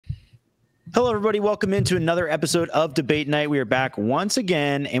Hello, everybody. Welcome into another episode of Debate Night. We are back once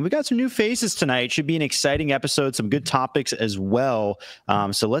again, and we got some new faces tonight. Should be an exciting episode, some good topics as well.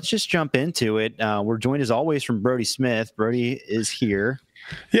 So let's just jump into it. We're joined as always from Brody Smith. Brody is here.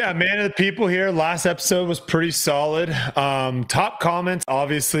 Yeah, man of the people here. Last episode was pretty solid. Top comments,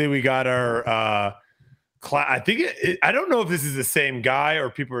 obviously, we got our I think I don't know if this is the same guy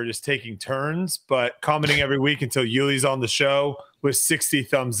or people are just taking turns, but commenting every week until Yuli's on the show with 60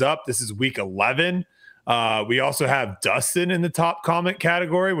 thumbs up. This is week 11. We also have Dustin in the top comment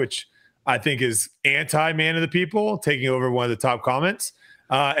category, which I think is anti-man of the people, taking over one of the top comments.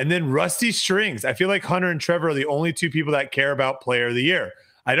 And then Rusty Strings. I feel like Hunter and Trevor are the only two people that care about player of the year.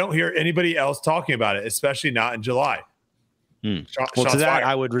 I don't hear anybody else talking about it, especially not in July. Well, to that, fired.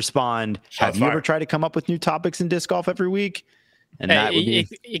 I would respond, have you ever tried to come up with new topics in disc golf every week? And that would be...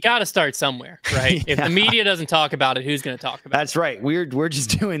 you got to start somewhere, right? Yeah. If the media doesn't talk about it, who's going to talk about That's right. We're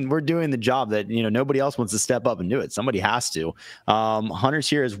doing the job that, nobody else wants to step up and do it. Somebody has to. Hunter's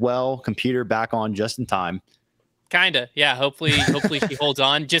here as well. Computer back on just in time. Kinda. Yeah. Hopefully she holds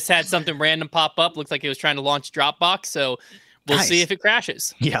on. Just had something random pop up. Looks like it was trying to launch Dropbox. So we'll see if it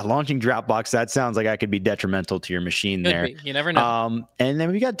crashes. Yeah, launching Dropbox, that sounds like that could be detrimental to your machine there. You never know. And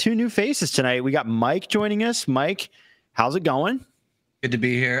then we got two new faces tonight. We got Mike joining us. Mike, how's it going? Good to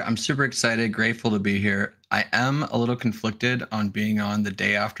be here. I'm super excited, grateful to be here. I am a little conflicted on being on the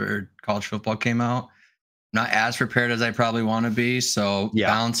day after college football came out. Not as prepared as I probably want to be, so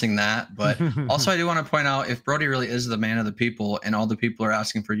balancing that. But also I do want to point out, if Brody really is the man of the people and all the people are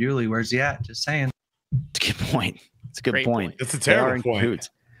asking for Yuli, where's he at? Just saying. It's a good point. It's a good point. It's a terrible point.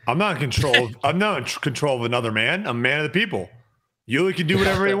 I'm not in control. I'm not in control of another man. I'm a man of the people. Yuli can do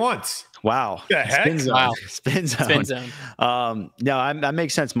whatever he wants. Wow. What the heck? Spin zone. Wow. Spin zone. No, that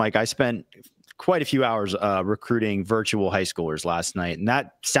makes sense, Mike. I spent quite a few hours recruiting virtual high schoolers last night, and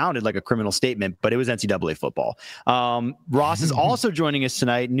that sounded like a criminal statement, but it was NCAA football. Ross is also joining us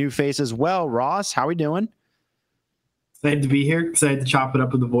tonight. New face as well. Ross, how are we doing? Excited to be here. Excited to chop it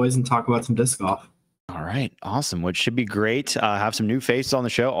up with the boys and talk about some disc golf. All right. Awesome. Which should be great. Have some new faces on the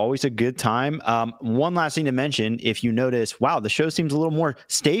show. Always a good time. One last thing to mention, if you notice, wow, the show seems a little more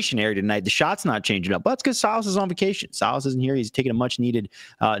stationary tonight. The shot's not changing up. But that's because Silas is on vacation. Silas isn't here. He's taking a much needed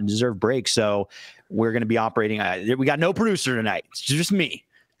deserved break. So we're going to be operating. We got no producer tonight. It's just me.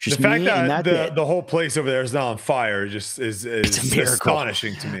 The fact that the whole place over there is not on fire just is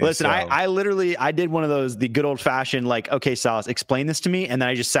astonishing to me. Listen, so. I did one of those, the good old fashioned, like, okay, Silas, explain this to me. And then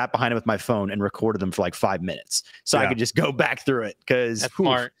I just sat behind him with my phone and recorded them for like 5 minutes. So I could just go back through it because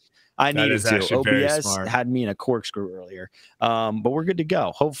I needed to. OBS had me in a corkscrew earlier. But we're good to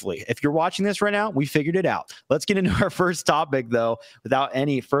go. Hopefully, if you're watching this right now, we figured it out. Let's get into our first topic though, without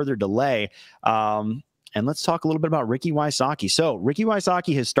any further delay. And let's talk a little bit about Ricky Wysocki. So Ricky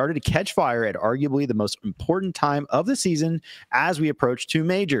Wysocki has started to catch fire at arguably the most important time of the season as we approach two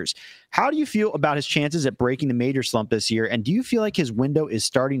majors. How do you feel about his chances at breaking the major slump this year? And do you feel like his window is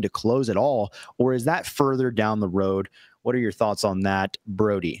starting to close at all? Or is that further down the road? What are your thoughts on that,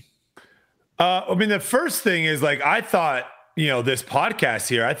 Brody? I mean, the first thing is like, I thought, this podcast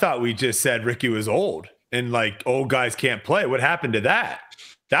here, I thought we just said Ricky was old and like old guys can't play. What happened to that?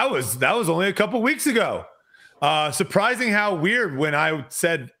 That was only a couple weeks ago. Surprising how weird when I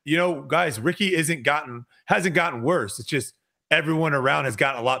said, guys, Ricky hasn't gotten worse. It's just everyone around has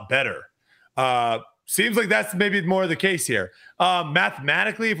gotten a lot better. Seems like that's maybe more the case here.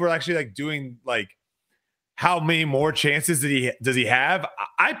 Mathematically, if we're actually like doing like how many more chances does he have?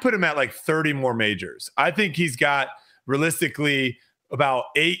 I put him at like 30 more majors. I think he's got realistically about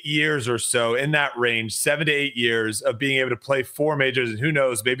 8 years or so in that range, 7 to 8 years of being able to play 4 majors. And who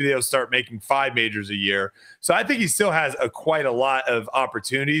knows, maybe they'll start making 5 majors a year. So I think he still has quite a lot of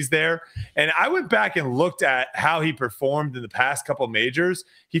opportunities there. And I went back and looked at how he performed in the past couple majors.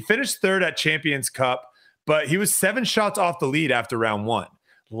 He finished third at Champions Cup, but he was 7 shots off the lead after round 1.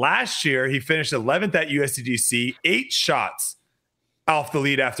 Last year, he finished 11th at USDGC, 8 shots off the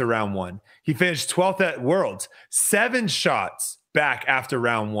lead after round 1. He finished 12th at Worlds, 7 shots back after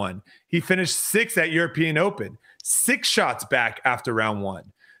round 1. He finished 6th at European Open, 6 shots back after round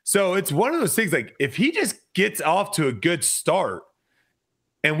 1. So it's one of those things like if he just gets off to a good start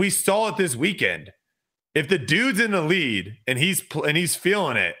and we stall it this weekend, if the dude's in the lead and he's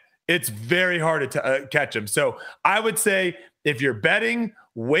feeling it, it's very hard to catch him. So I would say if you're betting,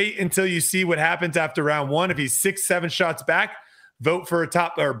 wait until you see what happens after round 1. If he's 6, 7 shots back, vote for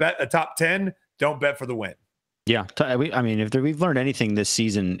bet a top 10. Don't bet for the win. Yeah, I mean, if we've learned anything this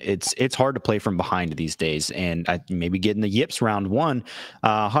season, it's hard to play from behind these days, and maybe getting the yips round 1.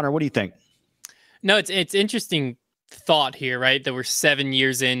 Hunter, what do you think? No, it's interesting thought here, right? That we're 7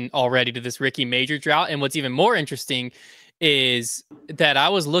 years in already to this Ricky Major drought. And what's even more interesting is that I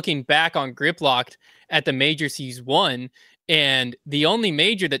was looking back on Grip Locked at the majors he's won, and the only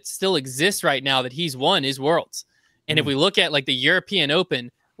major that still exists right now that he's won is Worlds. And if we look at like the European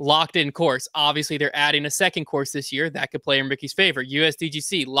Open, locked in course, obviously they're adding a second course this year that could play in Ricky's favor.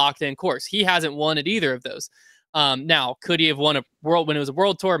 USDGC, locked in course. He hasn't won at either of those. Now, could he have won a world when it was a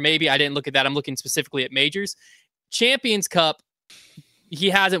world tour? Maybe. I didn't look at that. I'm looking specifically at majors. Champions Cup, he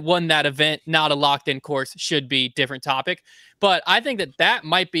hasn't won that event. Not a locked in course, should be different topic. But I think that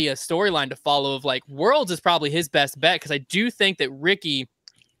might be a storyline to follow of like Worlds is probably his best bet, because I do think that Ricky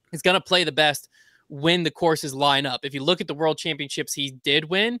is going to play the best when the courses line up. If you look at the world championships he did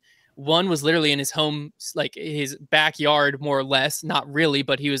win, one was literally in his home, like his backyard, more or less. Not really,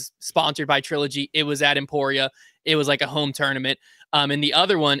 but he was sponsored by Trilogy. It was at Emporia. It was like a home tournament. And the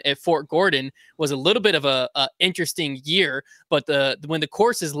other one at Fort Gordon was a little bit of a interesting year, but when the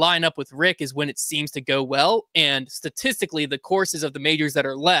courses line up with Rick is when it seems to go well. And statistically, the courses of the majors that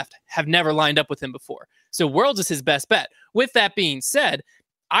are left have never lined up with him before. So Worlds is his best bet. With that being said,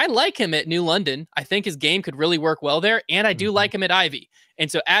 I like him at New London. I think his game could really work well there. And I do like him at Ivy.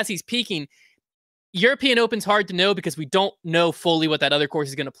 And so as he's peaking, European Open's hard to know because we don't know fully what that other course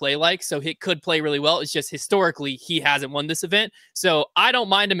is going to play like. So he could play really well. It's just historically, he hasn't won this event. So I don't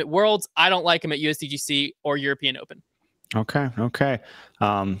mind him at Worlds. I don't like him at USDGC or European Open. Okay.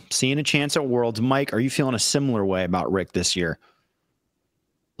 Seeing a chance at Worlds. Mike, are you feeling a similar way about Rick this year?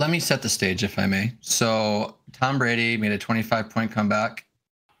 Let me set the stage, if I may. So Tom Brady made a 25-point comeback.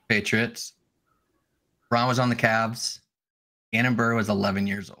 Patriots. Ron was on the Cavs. Gannon Burr was 11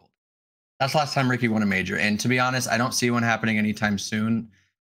 years old. That's the last time Ricky won a major. And to be honest, I don't see one happening anytime soon.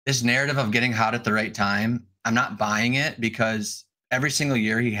 This narrative of getting hot at the right time, I'm not buying it, because every single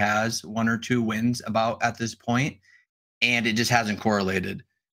year he has 1 or 2 wins about at this point, and it just hasn't correlated.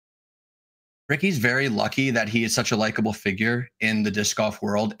 Ricky's very lucky that he is such a likable figure in the disc golf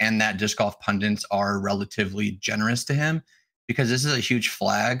world, and that disc golf pundits are relatively generous to him, because this is a huge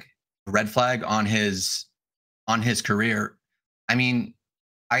flag, red flag on his career. I mean,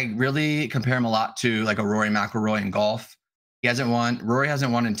 I really compare him a lot to like a Rory McIlroy in golf. Rory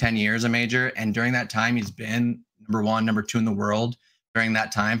hasn't won in 10 years a major. And during that time, he's been number 1, number 2 in the world during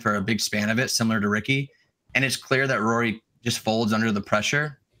that time for a big span of it, similar to Ricky. And it's clear that Rory just folds under the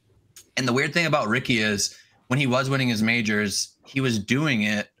pressure. And the weird thing about Ricky is when he was winning his majors, he was doing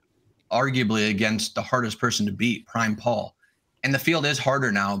it arguably against the hardest person to beat, Prime Paul. And the field is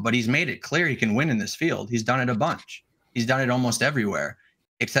harder now, but he's made it clear he can win in this field. He's done it a bunch. He's done it almost everywhere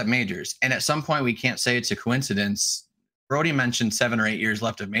except majors. And at some point, we can't say it's a coincidence. Brody mentioned 7 or 8 years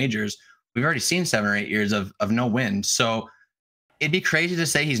left of majors. We've already seen 7 or 8 years of no wins. So it'd be crazy to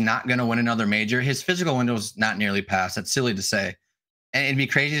say he's not going to win another major. His physical window's not nearly passed. That's silly to say. And it'd be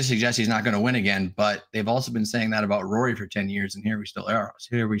crazy to suggest he's not going to win again. But they've also been saying that about Rory for 10 years, and here we still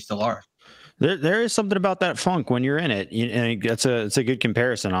are. There is something about that funk when you're in it. And it's a good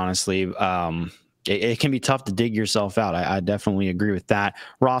comparison, honestly. It can be tough to dig yourself out. I definitely agree with that.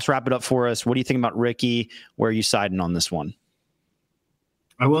 Ross, wrap it up for us. What do you think about Ricky? Where are you siding on this one?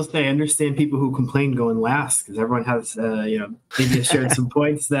 I will say I understand people who complain going last, because everyone has, maybe shared some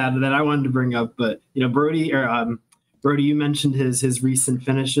points that I wanted to bring up. But, Brody, you mentioned his recent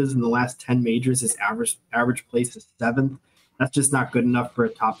finishes in the last 10 majors. His average place is 7th. That's just not good enough for a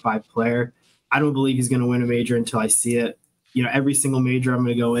top 5 player. I don't believe he's going to win a major until I see it. Every single major, I'm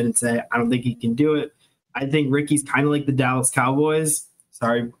going to go in and say, I don't think he can do it. I think Ricky's kind of like the Dallas Cowboys.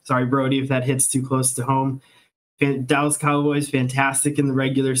 Sorry, Brody, if that hits too close to home. Dallas Cowboys, fantastic in the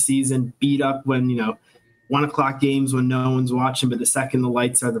regular season, beat up when, 1 o'clock games when no one's watching, but the second the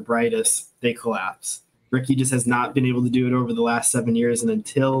lights are the brightest, they collapse. Ricky just has not been able to do it over the last 7 years, and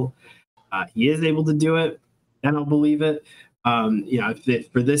until he is able to do it, then I'll believe it.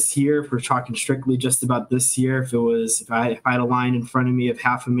 For this year, if we're talking strictly just about this year, if I had a line in front of me of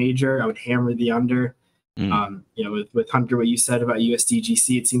half a major, I would hammer the under. With Hunter, what you said about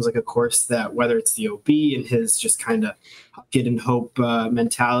USDGC, it seems like a course that, whether it's the OB and his just kind of get and hope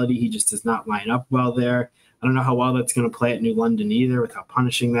mentality, he just does not line up well there. I don't know how well that's going to play at New London either, with how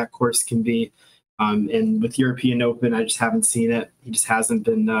punishing that course can be. And with European Open, I just haven't seen it. He just hasn't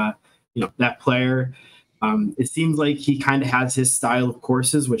been, that player. It seems like he kind of has his style of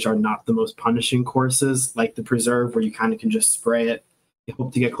courses, which are not the most punishing courses, like the Preserve, where you kind of can just spray it. You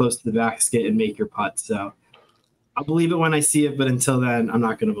hope to get close to the basket and make your putt. So I'll believe it when I see it, but until then, I'm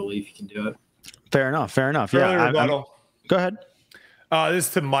not going to believe he can do it. Fair enough. Yeah. Go ahead. This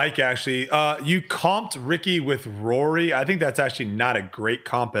is to Mike, actually. You comped Ricky with Rory. I think that's actually not a great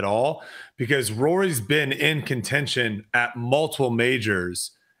comp at all because Rory's been in contention at multiple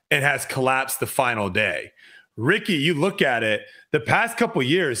majors and has collapsed the final day. Ricky, you look at it, the past couple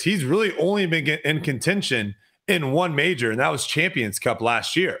years, he's really only been in contention in one major, and that was Champions Cup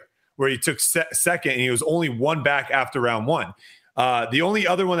last year, where he took second and he was only one back after round one. The only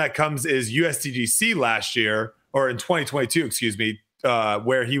other one that comes is USDGC last year, or in 2022, excuse me,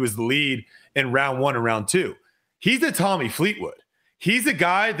 where he was the lead in round one and round two. He's a Tommy Fleetwood. He's a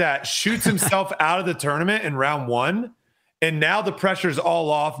guy that shoots himself out of the tournament in round one, and now the pressure's all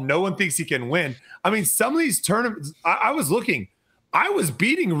off. No one thinks he can win. I mean, some of these tournaments, I was looking, I was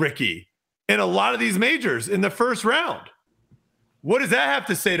beating Ricky in a lot of these majors in the first round. What does that have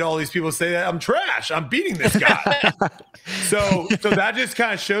to say to all these people say that I'm trash? I'm beating this guy. So that just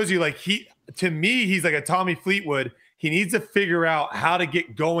kind of shows you, like, to me, he's like a Tommy Fleetwood. He needs to figure out how to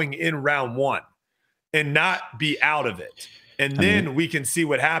get going in round one and not be out of it. And then we can see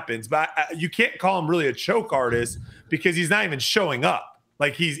what happens. But you can't call him really a choke artist because he's not even showing up.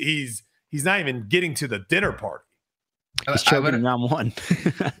 Like he's not even getting to the dinner party. He's choking in round one.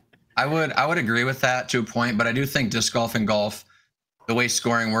 I would agree with that to a point, but I do think disc golf and golf, the way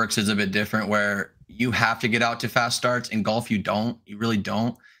scoring works is a bit different, where you have to get out to fast starts. In golf, you really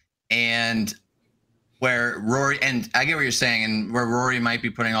don't. And where Rory, and I get what you're saying, and where Rory might be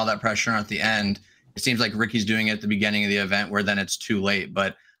putting all that pressure on at the end, it seems like Ricky's doing it at the beginning of the event where then it's too late.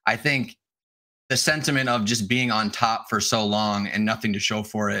 But I think the sentiment of just being on top for so long and nothing to show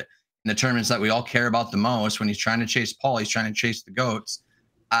for it in the tournaments that we all care about the most, when he's trying to chase Paul, he's trying to chase the GOATs.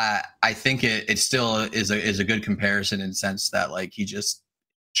 I think it still is a good comparison in the sense that, like, he just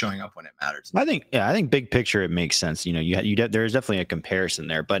showing up when it matters. I think big picture it makes sense. You know, there's definitely a comparison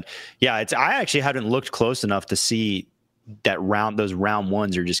there, but yeah, I actually haven't looked close enough to see that those round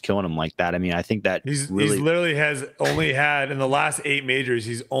ones are just killing him like that. I mean, I think that he's literally has only had in the last 8 majors,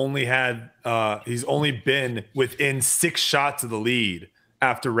 he's only been within 6 shots of the lead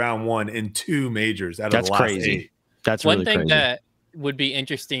after round one in 2 majors out of the last crazy. 8. That's one really thing crazy. That would be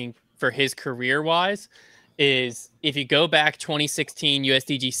interesting for his career wise is if you go back 2016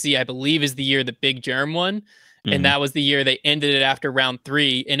 USDGC, I believe is the year the Big Germ won. And that was the year they ended it after round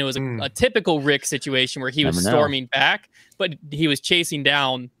 3. And it was a typical Rick situation where he was storming back, but he was chasing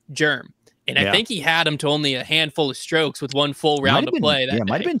down Germ. And I think he had him to only a handful of strokes with one full round to play. It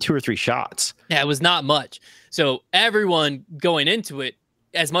might have been 2 or 3 shots. Yeah, it was not much. So everyone going into it,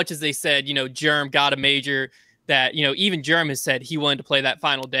 as much as they said, you know, Germ got a major, that, you know, even Germ has said he wanted to play that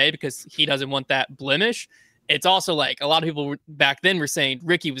final day because he doesn't want that blemish. It's also like a lot of people back then were saying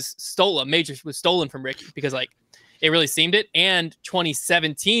Ricky was stolen, major was stolen from Ricky because, like, it really seemed it. And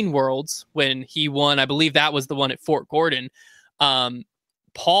 2017 Worlds, when he won, I believe that was the one at Fort Gordon.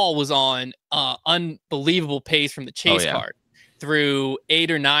 Paul was on unbelievable pace from the chase card through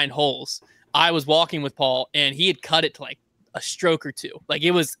 8 or 9 holes. I was walking with Paul and he had cut it to like a stroke or 2. Like,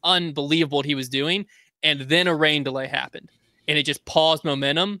 it was unbelievable what he was doing. And then a rain delay happened. And it just paused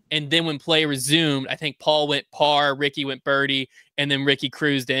momentum. And then when play resumed, I think Paul went par, Ricky went birdie, and then Ricky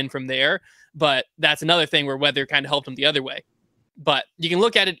cruised in from there. But that's another thing where weather kind of helped him the other way. But you can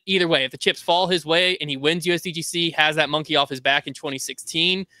look at it either way. If the chips fall his way and he wins USDGC, has that monkey off his back in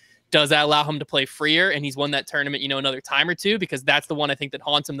 2016, does that allow him to play freer? And he's won that tournament, you know, another time or two, because that's the one I think that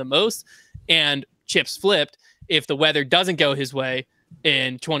haunts him the most. And chips flipped. If the weather doesn't go his way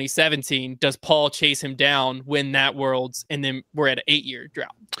in 2017, does Paul chase him down, win that Worlds, and then we're at an 8-year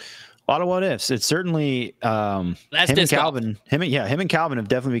drought? A lot of what ifs. It's certainly him and Calvin have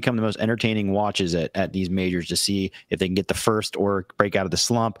definitely become the most entertaining watches at these majors to see if they can get the first or break out of the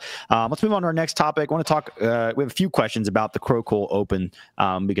slump. Let's move on to our next topic. I want to talk. We have a few questions about the Crocole Open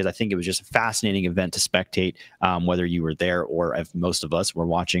because I think it was just a fascinating event to spectate, whether you were there or if most of us were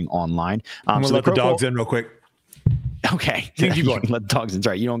watching online. I'm gonna let the dogs in real quick. Okay. You let the dogs in.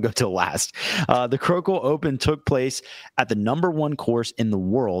 Sorry, you don't go till last. The Crocole Open took place at the #1 course in the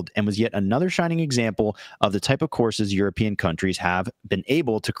world and was yet another shining example of the type of courses European countries have been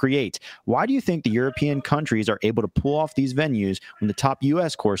able to create. Why do you think the European countries are able to pull off these venues when the top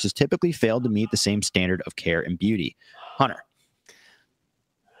U.S. courses typically fail to meet the same standard of care and beauty? Hunter.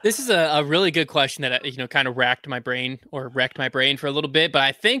 This is a really good question that, you know, kind of wrecked my brain for a little bit. But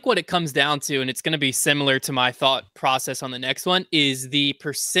I think what it comes down to, and it's going to be similar to my thought process on the next one, is the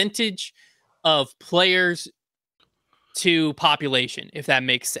percentage of players to population, if that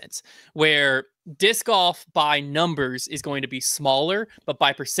makes sense. Where disc golf by numbers is going to be smaller, but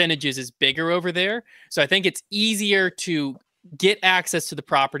by percentages is bigger over there. So I think it's easier to get access to the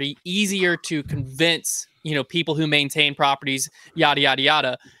property, easier to convince, people who maintain properties, yada, yada,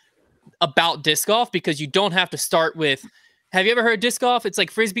 yada, about disc golf, because you don't have to start with, have you ever heard disc golf? It's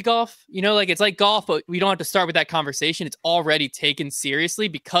like Frisbee golf, it's like golf, but we don't have to start with that conversation. It's already taken seriously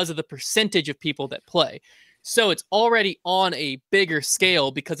because of the percentage of people that play. So it's already on a bigger scale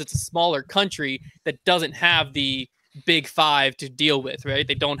because it's a smaller country that doesn't have the big five to deal with, right?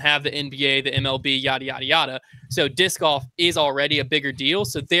 They don't have the NBA, the MLB, yada, yada, yada. So disc golf is already a bigger deal.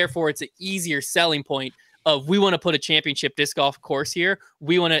 So therefore it's an easier selling point of, we want to put a championship disc golf course here.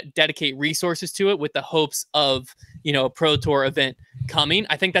 We want to dedicate resources to it with the hopes of, a pro tour event coming.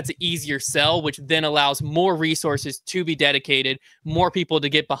 I think that's an easier sell, which then allows more resources to be dedicated, more people to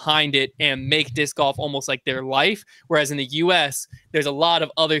get behind it and make disc golf almost like their life. Whereas in the US, there's a lot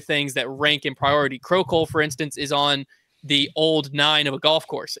of other things that rank in priority. Crow, for instance, is on the old 9 of a golf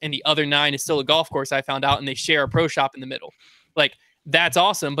course, and the other 9 is still a golf course, I found out, and they share a pro shop in the middle. Like, that's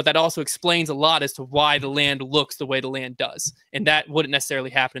awesome, but that also explains a lot as to why the land looks the way the land does. And that wouldn't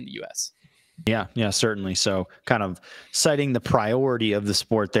necessarily happen in the US. Yeah, certainly. So kind of citing the priority of the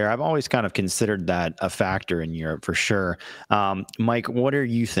sport there, I've always kind of considered that a factor in Europe for sure. Mike, what are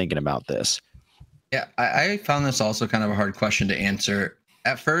you thinking about this? Yeah, I found this also kind of a hard question to answer.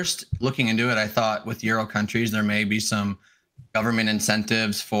 At first, looking into it, I thought with Euro countries, there may be some government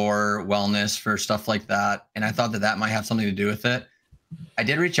incentives for wellness, for stuff like that. And I thought that might have something to do with it. I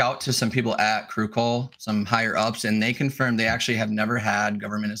did reach out to some people at Krukol, some higher ups, and they confirmed they actually have never had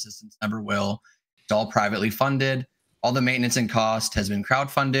government assistance, never will. It's all privately funded. All the maintenance and cost has been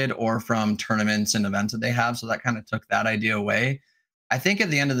crowdfunded or from tournaments and events that they have. So that kind of took that idea away. I think at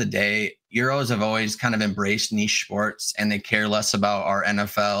the end of the day, Euros have always kind of embraced niche sports, and they care less about our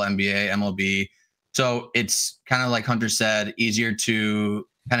NFL, NBA, MLB. So it's kind of like Hunter said, easier to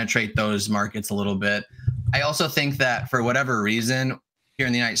penetrate those markets a little bit. I also think that for whatever reason, here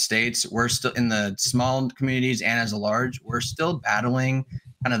in the United States, we're still in the small communities and as a large, we're still battling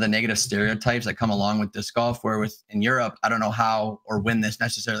kind of the negative stereotypes that come along with disc golf, where in Europe, I don't know how or when this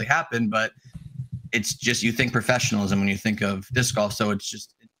necessarily happened, but it's just, you think professionalism when you think of disc golf. So it's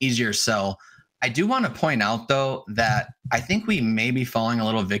just an easier sell. I do want to point out, though, that I think we may be falling a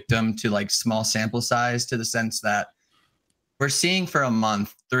little victim to like small sample size, to the sense that we're seeing for a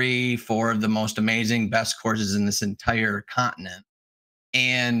month 3-4 of the most amazing, best courses in this entire continent.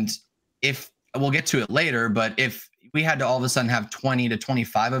 And if we'll get to it later, but if we had to all of a sudden have 20 to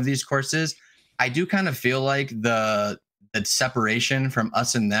 25 of these courses, I do kind of feel like the separation from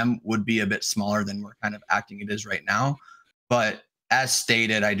us and them would be a bit smaller than we're kind of acting it is right now. But as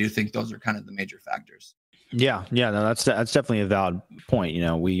stated, I do think those are kind of the major factors. Yeah, no, that's definitely a valid point.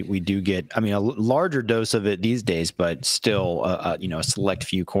 We do get, a larger dose of it these days, but still, a select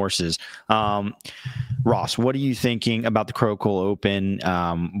few courses. Ross, what are you thinking about the Crocol Open?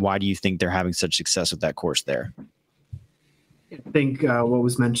 Why do you think they're having such success with that course there? I think what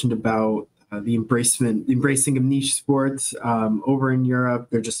was mentioned about the embracing of niche sports over in Europe,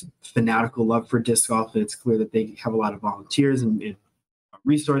 they're just fanatical love for disc golf, and it's clear that they have a lot of volunteers and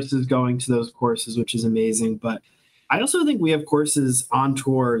resources going to those courses, which is amazing. But I also think we have courses on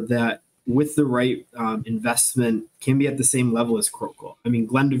tour that, with the right investment, can be at the same level as Crocol.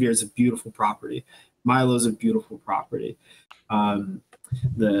 Glendevere is a beautiful property. Milo is a beautiful property.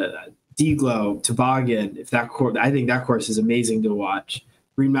 The Deglow, Toboggan, I think that course is amazing to watch.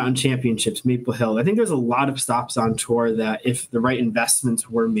 Green Mountain Championships, Maple Hill. I think there's a lot of stops on tour that, if the right investments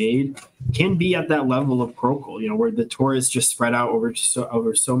were made, can be at that level of Crocol, where the tour is just spread out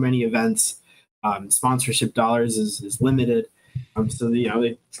over so many events. Sponsorship dollars is limited. So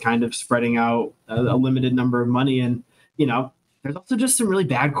it's kind of spreading out a limited number of money. And, there's also just some really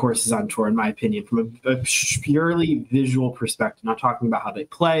bad courses on tour, in my opinion, from a purely visual perspective. Not talking about how they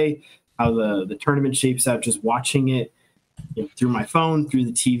play, how the tournament shapes out, just watching it through my phone, through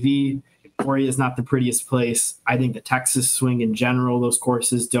the TV. Victoria is not the prettiest place. I think the Texas swing in general, those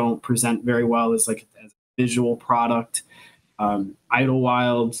courses don't present very well as a visual product.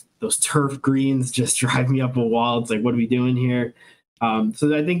 Idlewild, those turf greens just drive me up a wall. It's like, what are we doing here?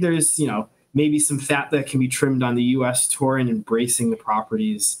 So I think there's, maybe some fat that can be trimmed on the U.S. tour and embracing the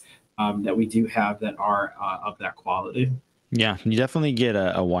properties that we do have that are of that quality. Yeah, you definitely get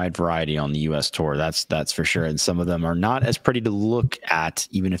a wide variety on the U.S. tour. That's for sure. And some of them are not as pretty to look at,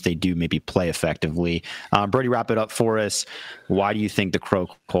 even if they do maybe play effectively. Brody, wrap it up for us. Why do you think the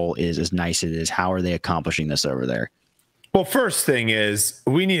Crocol is as nice as it is? How are they accomplishing this over there? Well, first thing is,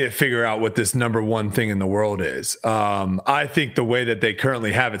 we need to figure out what this number one thing in the world is. I think the way that they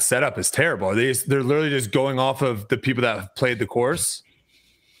currently have it set up is terrible. They're literally just going off of the people that have played the course.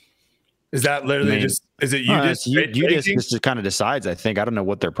 Is that literally just, is it UDisc just kind of decides, I think. I don't know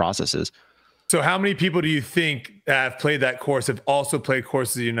what their process is. So how many people do you think have played that course have also played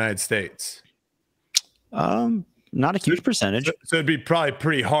courses in the United States? Not a huge percentage. So it'd be probably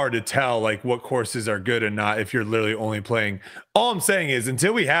pretty hard to tell like what courses are good and not if you're literally only playing. All I'm saying is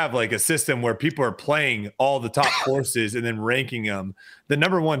until we have like a system where people are playing all the top courses and then ranking them, the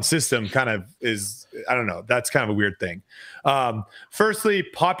number one system kind of is, I don't know, that's kind of a weird thing. Firstly,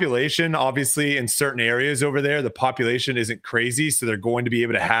 population, obviously in certain areas over there, the population isn't crazy. So they're going to be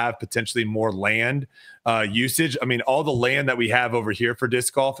able to have potentially more land usage. I mean, all the land that we have over here for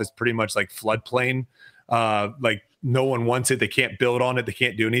disc golf is pretty much like floodplain. Like no one wants it. They can't build on it. They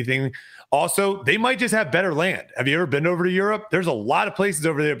can't do anything. Also, they might just have better land. Have you ever been over to Europe? There's a lot of places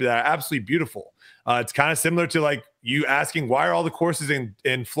over there that are absolutely beautiful. It's kind of similar to like you asking, why are all the courses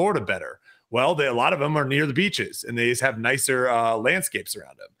in Florida better? Well, a lot of them are near the beaches and they just have nicer landscapes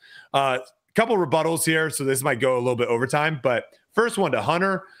around them. A couple rebuttals here. So this might go a little bit over time, but first one to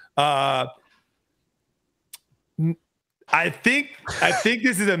Hunter. I think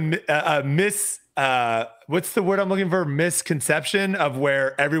this is a what's the word I'm looking for? Misconception of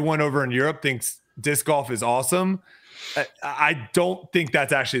where everyone over in Europe thinks disc golf is awesome. I don't think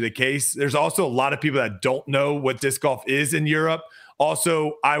that's actually the case. There's also a lot of people that don't know what disc golf is in Europe.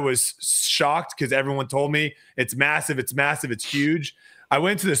 Also, I was shocked because everyone told me it's massive, it's huge. I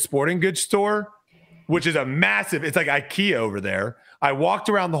went to the sporting goods store, which is it's like IKEA over there. I walked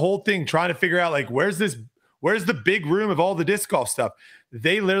around the whole thing trying to figure out like, where's the big room of all the disc golf stuff?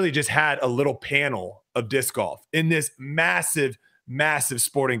 They literally just had a little panel of disc golf in this massive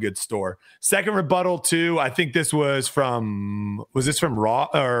sporting goods store. Second rebuttal too, I think this was from Raw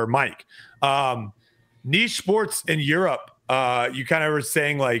or Mike? Niche sports in Europe, you kind of were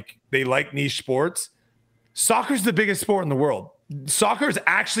saying like they like niche sports. Soccer's the biggest sport in the world. Soccer is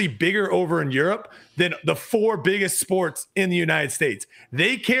actually bigger over in Europe than the 4 biggest sports in the United States.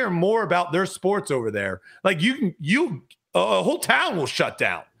 They care more about their sports over there. Like a whole town will shut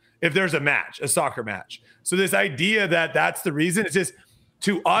down if there's a soccer match. So this idea that that's the reason, it's just,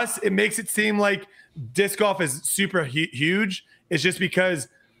 to us, it makes it seem like disc golf is super huge. It's just because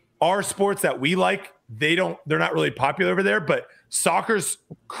our sports that we like, they're not really popular over there, but soccer's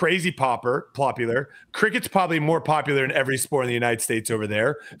crazy popular. Cricket's probably more popular in every sport in the United States over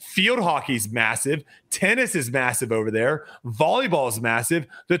there. Field hockey's massive. Tennis is massive over there. Volleyball is massive.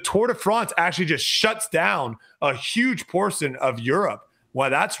 The Tour de France actually just shuts down a huge portion of Europe while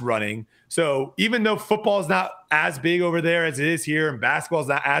that's running. So even though football is not as big over there as it is here and basketball is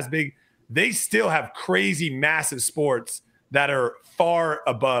not as big, they still have crazy, massive sports that are far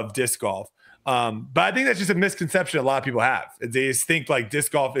above disc golf. But I think that's just a misconception a lot of people have. They just think like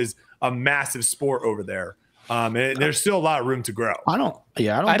disc golf is a massive sport over there. And there's still a lot of room to grow. I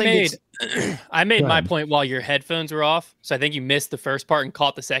made my point while your headphones were off. So I think you missed the first part and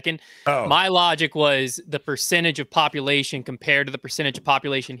caught the second. Oh. My logic was the percentage of population compared to the percentage of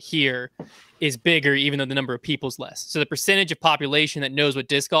population here is bigger, even though the number of people's less. So the percentage of population that knows what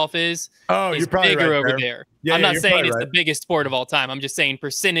disc golf is you're probably bigger right over there. Yeah, I'm not saying it's the biggest sport of all time. I'm just saying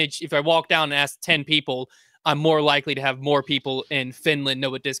percentage. If I walk down and ask 10 people, I'm more likely to have more people in Finland know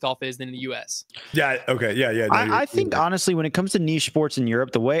what disc golf is than in the US. Yeah. Okay. Yeah. No, I think honestly, when it comes to niche sports in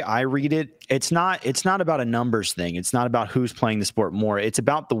Europe, the way I read it, it's not about a numbers thing. It's not about who's playing the sport more. It's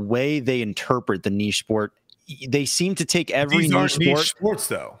about the way they interpret the niche sport. They seem to take every niche sports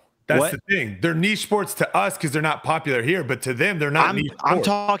though. That's the thing. They're niche sports to us because they're not popular here, but to them, they're not niche sports. I'm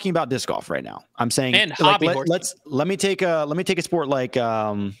talking about disc golf right now. I'm saying, and hobby let me take a sport like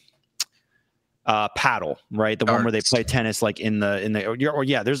paddle, right? The one where they play tennis, like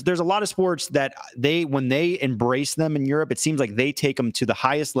there's a lot of sports that when they embrace them in Europe, it seems like they take them to the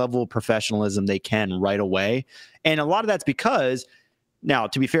highest level of professionalism they can right away. And a lot of that's because, now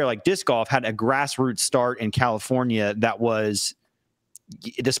to be fair, like disc golf had a grassroots start in California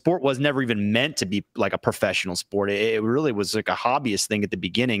the sport was never even meant to be like a professional sport. It really was like a hobbyist thing at the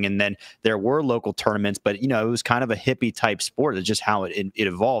beginning. And then there were local tournaments, but it was kind of a hippie type sport. It's just how it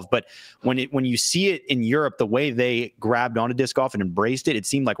evolved. But when you see it in Europe, the way they grabbed onto disc golf and embraced it, it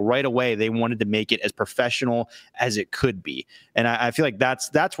seemed like right away they wanted to make it as professional as it could be. And I feel like that's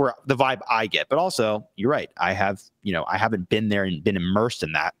where the vibe I get. But also, you're right. I haven't been there and been immersed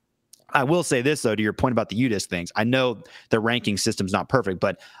in that. I will say this, though, to your point about the UDisc things. I know the ranking system's not perfect,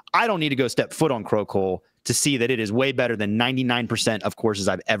 but I don't need to go step foot on Croak Hole to see that it is way better than 99% of courses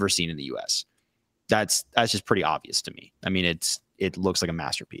I've ever seen in the U.S. That's just pretty obvious to me. I mean, it looks like a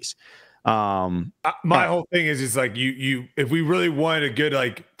masterpiece. My whole thing is just like you if we really wanted a good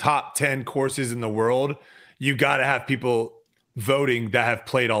like top 10 courses in the world, you got to have people voting that have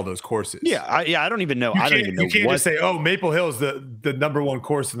played all those courses. Yeah, I don't even know. You can't just say, "Oh, Maple Hill is the #1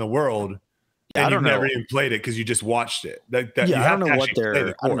 course in the world." And you've never even played it because you just watched it. I don't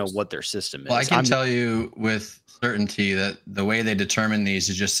know what their system is. Well, I can tell you with certainty that the way they determine these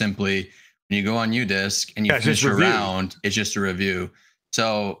is just simply when you go on UDisc and you finish a round, it's just a review.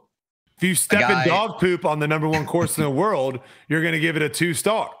 So if you step in dog poop on the #1 course in the world, you're going to give it a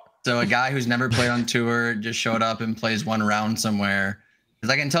 2-star. So a guy who's never played on tour just showed up and plays one round somewhere.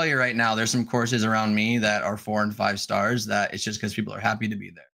 Because I can tell you right now, there's some courses around me that are 4 and 5 stars that it's just because people are happy to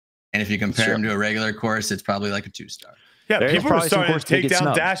be there. And if you compare them to a regular course, it's probably like a 2-star. Yeah, people are starting to take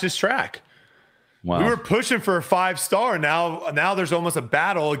down Dash's track. Wow. We were pushing for a 5-star. Now there's almost a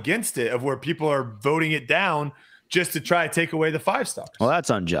battle against it of where people are voting it down just to try to take away the 5 stars. Well, that's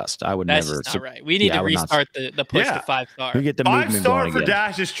unjust. I would that's never. That's not right. We need to restart the push to 5-star. We get the 5-star for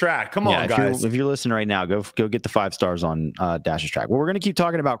Dash's track. Come on, guys. If you're listening right now, go get the 5 stars on Dash's track. Well, we're going to keep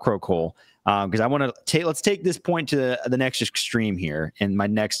talking about Croak Hole because I want to let's take this point to the next extreme here and my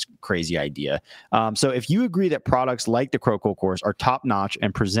next crazy idea. So if you agree that products like the Croak Hole course are top notch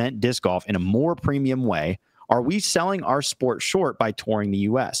and present disc golf in a more premium way, are we selling our sport short by touring the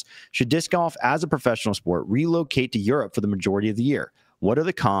U.S.? Should disc golf as a professional sport relocate to Europe for the majority of the year? What are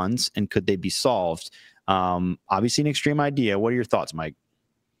the cons and could they be solved? Obviously an extreme idea. What are your thoughts, Mike?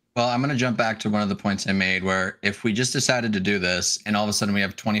 Well, I'm going to jump back to one of the points I made where if we just decided to do this and all of a sudden we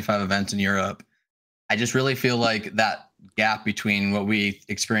have 25 events in Europe, I just really feel like that gap between what we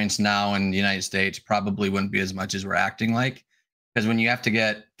experience now in the United States probably wouldn't be as much as we're acting like. Because when you have to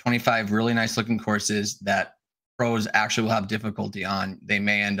get 25 really nice looking courses that pros actually will have difficulty on, they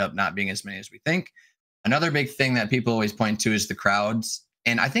may end up not being as many as we think. Another big thing that people always point to is the crowds.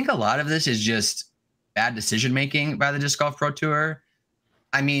 And I think a lot of this is just bad decision making by the Disc Golf Pro Tour.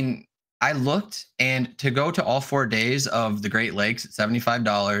 I mean, I looked, and to go to all 4 days of the Great Lakes at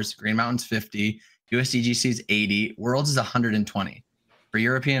 $75, Green Mountain's $50, USDGC's $80, Worlds is $120. For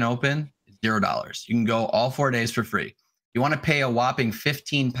European Open, it's $0. You can go all 4 days for free. You want to pay a whopping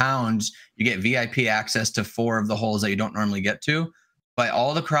 15 pounds, you get VIP access to 4 of the holes that you don't normally get to. But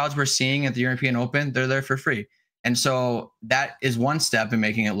all the crowds we're seeing at the European Open, they're there for free. And so that is one step in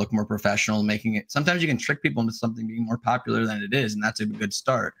making it look more professional, making it, sometimes you can trick people into something being more popular than it is, and that's a good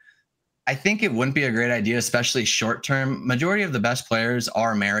start. I think it wouldn't be a great idea, especially short term. Majority of the best players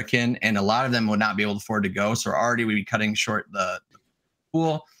are American, and a lot of them would not be able to afford to go. So already we'd be cutting short the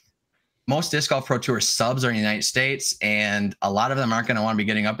pool. Most Disc Golf Pro Tour subs are in the United States, and a lot of them aren't going to want to be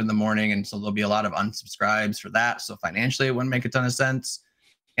getting up in the morning. And so there'll be a lot of unsubscribes for that. So financially, it wouldn't make a ton of sense.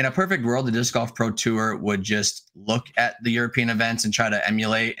 In a perfect world, the Disc Golf Pro Tour would just look at the European events and try to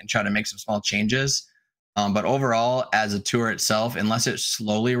emulate and try to make some small changes. But overall, as a tour itself, unless it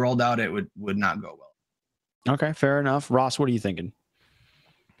slowly rolled out, it would not go well. Okay, fair enough. Ross, what are you thinking?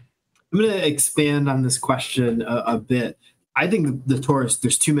 I'm going to expand on this question a bit. I think the tour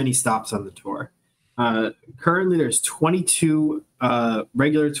there's too many stops on the tour. Currently, there's 22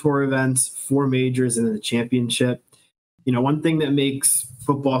 regular tour events, 4 majors, and then the championship. You know, one thing that makes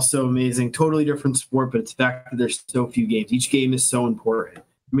football so amazing, totally different sport, but it's the fact that there's so few games. Each game is so important.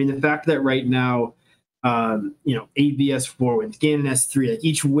 I mean, the fact that right now, ABS 4 wins, Gannon S3, like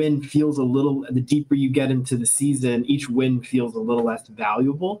each win feels a little, the deeper you get into the season, each win feels a little less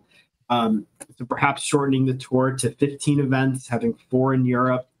valuable. So perhaps shortening the tour to 15 events, having 4 in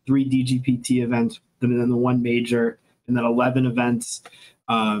Europe, 3 DGPT events, and then the 1 major, and then 11 events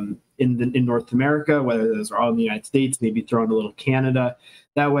in North America, whether those are all in the United States, maybe throw in a little Canada.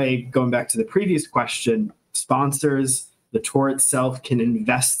 That way, going back to the previous question, sponsors, the tour itself can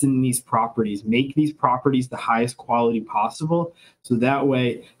invest in these properties, make these properties the highest quality possible. So that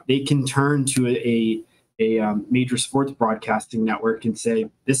way they can turn to a major sports broadcasting network and say,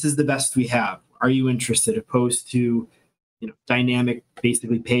 this is the best we have. Are you interested? Opposed to, Dynamic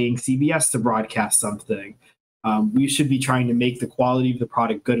basically paying CBS to broadcast something. We should be trying to make the quality of the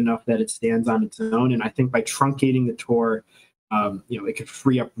product good enough that it stands on its own. And I think by truncating the tour, it could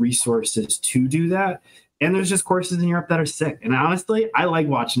free up resources to do that. And there's just courses in Europe that are sick. And honestly, I like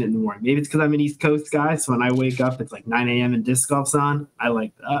watching it in the morning. Maybe it's because I'm an East Coast guy. So when I wake up, it's like 9 a.m. and disc golf's on. I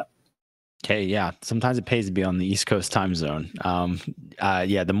like that. Okay, yeah. Sometimes it pays to be on the East Coast time zone.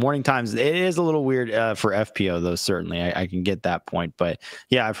 The morning times, it is a little weird for FPO, though, certainly. I can get that point. But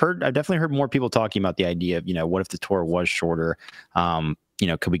yeah, I've definitely heard more people talking about the idea of, what if the tour was shorter?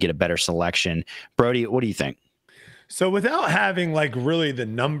 Could we get a better selection? Brody, what do you think? So without having really the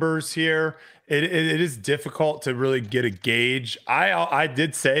numbers here, it is difficult to really get a gauge. I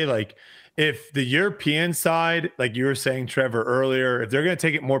did say if the European side, like you were saying, Trevor, earlier, if they're going to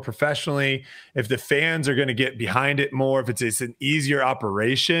take it more professionally, if the fans are going to get behind it more, if it's an easier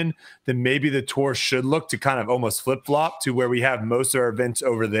operation, then maybe the tour should look to kind of almost flip-flop to where we have most of our events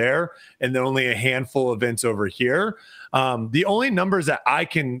over there and then only a handful of events over here. The only numbers that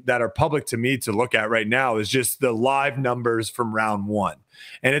that are public to me to look at right now is just the live numbers from round one.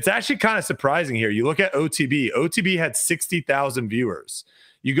 And it's actually kind of surprising here. You look at OTB. OTB had 60,000 viewers.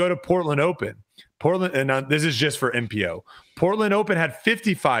 You go to Portland Open. And this is just for MPO. Portland Open had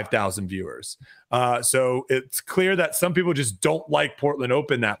 55,000 viewers. So it's clear that some people just don't like Portland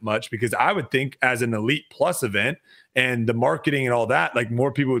Open that much, because I would think as an Elite Plus event and the marketing and all that, like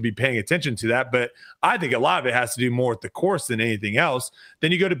more people would be paying attention to that. But I think a lot of it has to do more with the course than anything else.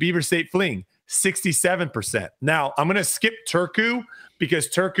 Then you go to Beaver State Fling, 67%. Now I'm going to skip Turku because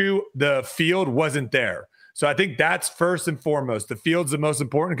Turku, the field wasn't there. So I think that's first and foremost. The field's the most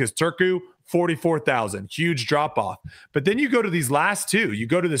important because Turku, 44,000, huge drop off. But then you go to these last two. You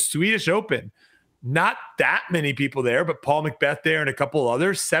go to the Swedish Open, not that many people there, but Paul Macbeth there and a couple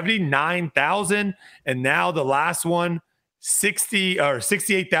others, 79,000. And now the last one,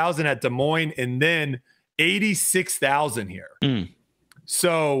 68,000 at Des Moines, and then 86,000 here.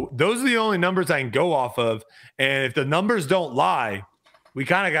 So those are the only numbers I can go off of. And if the numbers don't lie, we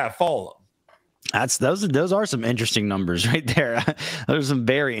kind of got to follow them. Those are some interesting numbers right there. Those are some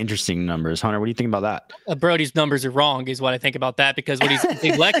very interesting numbers. Hunter, what do you think about that? Brody's numbers are wrong is what I think about that, because what he's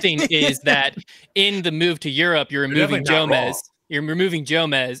neglecting is that in the move to Europe, you're removing Jomez. You're removing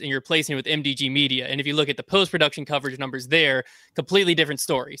Jomez and you're replacing it with MDG Media. And if you look at the post-production coverage numbers there, completely different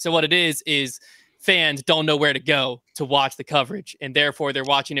story. So what it is fans don't know where to go to watch the coverage, and therefore they're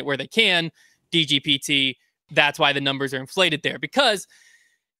watching it where they can. DGPT, that's why the numbers are inflated there, because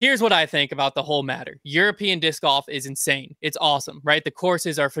here's what I think about the whole matter. European disc golf is insane. It's awesome, right? The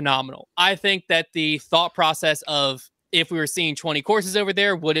courses are phenomenal. I think that the thought process of if we were seeing 20 courses over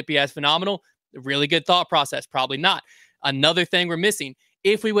there, would it be as phenomenal? A really good thought process. Probably not. Another thing we're missing,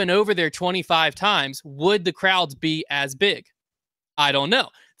 if we went over there 25 times, would the crowds be as big? I don't know.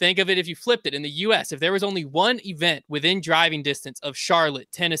 Think of it if you flipped it in the U.S. If there was only one event within driving distance of Charlotte,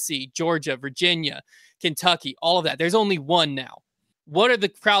 Tennessee, Georgia, Virginia, Kentucky, all of that, there's only one now. What are the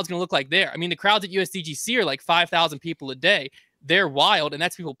crowds going to look like there? I mean, the crowds at USDGC are like 5,000 people a day. They're wild, and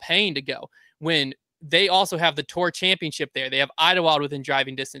that's people paying to go. When they also have the Tour Championship there. They have Idlewild within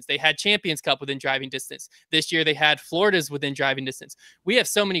driving distance. They had Champions Cup within driving distance. This year, they had Florida's within driving distance. We have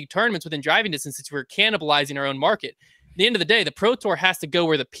so many tournaments within driving distance that we're cannibalizing our own market. At the end of the day, the Pro Tour has to go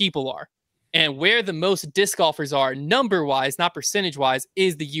where the people are. And where the most disc golfers are, number-wise, not percentage-wise,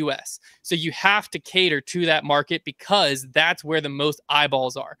 is the U.S. So you have to cater to that market because that's where the most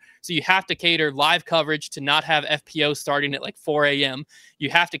eyeballs are. So you have to cater live coverage to not have FPO starting at like 4 a.m. You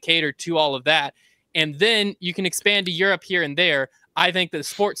have to cater to all of that. And then you can expand to Europe here and there. I think that the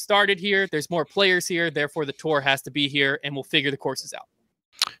sport started here. There's more players here. Therefore, the tour has to be here, and we'll figure the courses out.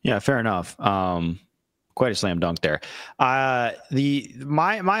 Yeah, fair enough. Quite a slam dunk there. My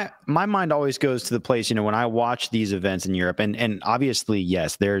mind always goes to the place, you know, when I watch these events in Europe, and obviously,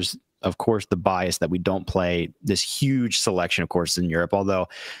 yes, there's of course the bias that we don't play this huge selection of courses in Europe. Although,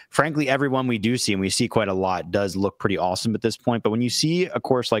 frankly, everyone we do see, and we see quite a lot, does look pretty awesome at this point. But when you see a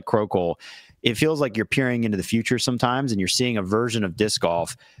course like Krokol, it feels like you're peering into the future sometimes, and you're seeing a version of disc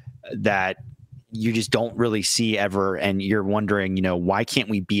golf that you just don't really see ever, and you're wondering, you know, why can't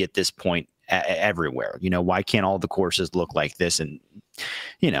we be at this point everywhere? You know, why can't all the courses look like this? And,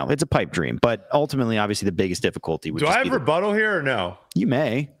 you know, it's a pipe dream, but ultimately, obviously, the biggest difficulty would do I have rebuttal here or no? You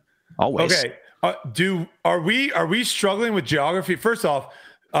may always. Okay. Are we struggling with geography? First off,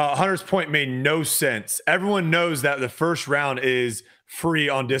 Hunter's point made no sense. Everyone knows that the first round is free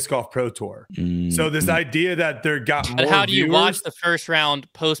on Disc Golf Pro Tour. So this idea that there got more. But how do you viewers, watch the first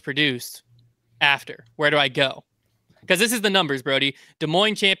round post-produced after? Where do I go? Because this is the numbers, Brody. Des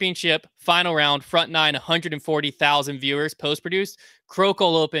Moines Championship, final round, front nine, 140,000 viewers, post-produced.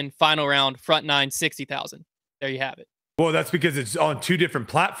 Krokol Open, final round, front nine, 60,000. There you have it. Well, that's because it's on two different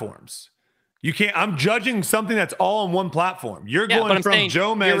platforms. You can't. I'm judging something that's all on one platform. You're going from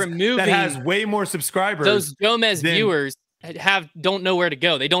Jomez that has way more subscribers. Those Jomez viewers don't know where to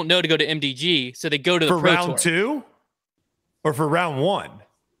go. They don't know to go to MDG, so they go to the Pro round Tour. 2 or for round 1.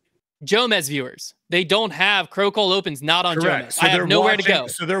 Jomez viewers. They don't have Krokol Opens not on Jomez. So I have nowhere to go.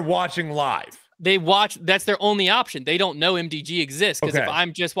 So they're watching live. They watch. That's their only option. They don't know MDG exists because if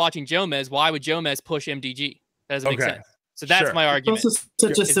I'm just watching Jomez, why would Jomez push MDG? That doesn't make sense. So that's my argument. It's also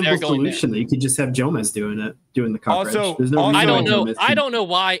such a simple solution that you could just have Jomez doing the coverage. Also, there's no I don't know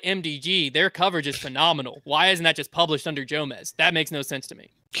why MDG, their coverage is phenomenal. Why isn't that just published under Jomez? That makes no sense to me.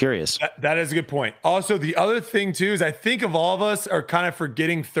 Curious. That is a good point. Also, the other thing too is I think of all of us are kind of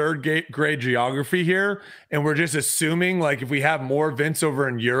forgetting third grade geography here, and we're just assuming like if we have more events over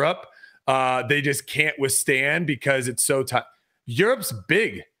in Europe, they just can't withstand because it's so tight. Europe's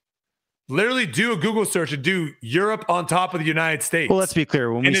big. Literally do a Google search and do Europe on top of the United States. Well, let's be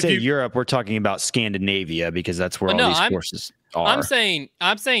clear. When we say Europe, we're talking about Scandinavia because that's where all these courses are. I'm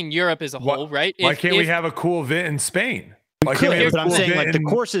saying Europe as a whole, right? Why can't we have a cool event in Spain? But I'm saying like the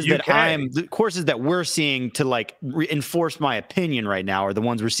courses that we're seeing to like enforce my opinion right now are the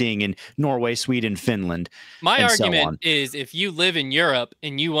ones we're seeing in Norway, Sweden, Finland. My argument is if you live in Europe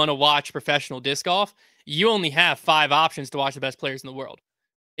and you want to watch professional disc golf, you only have 5 options to watch the best players in the world.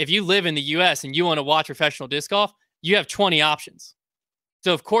 If you live in the US and you want to watch professional disc golf, you have 20 options.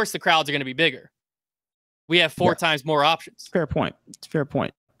 So of course the crowds are going to be bigger. We have 4 times more options. Fair point. It's a fair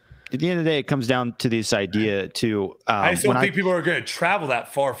point. At the end of the day, it comes down to this idea to I just don't think people are going to travel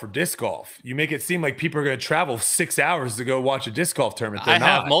that far for disc golf. You make it seem like people are going to travel 6 hours to go watch a disc golf tournament. I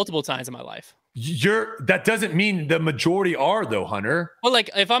have multiple times in my life. That doesn't mean the majority are though, Hunter. Well, like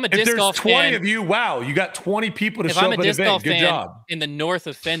if I'm a disc golf fan, if there's 20 of you, wow, you got 20 people to show up at an event. Good job. In the north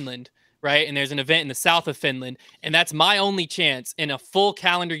of Finland, right? And there's an event in the south of Finland, and that's my only chance in a full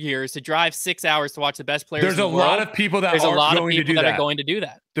calendar year is to drive 6 hours to watch the best players. There's a lot of people that are going to do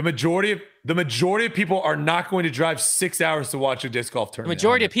that. The majority of people are not going to drive 6 hours to watch a disc golf tournament. The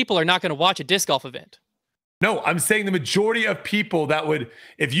majority of people are not going to watch a disc golf event. No, I'm saying the majority of people that would,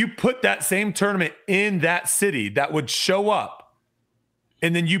 if you put that same tournament in that city, that would show up,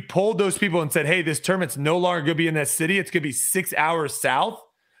 and then you polled those people and said, hey, this tournament's no longer going to be in that city. It's going to be 6 hours south.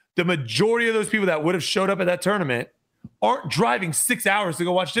 The majority of those people that would have showed up at that tournament aren't driving 6 hours to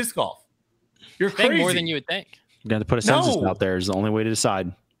go watch disc golf. You're crazy. More than you would think. You got to put a census out there is the only way to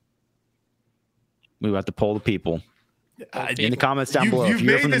decide. We have to poll the people. In the comments down below. You've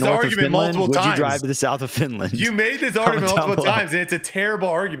made this argument multiple times. Would you drive to the south of Finland? You made this argument multiple times, and it's a terrible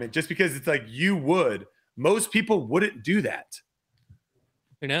argument just because it's like you would. Most people wouldn't do that.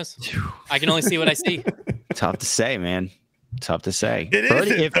 Who knows? I can only see what I see. Tough to say, man. Tough to say.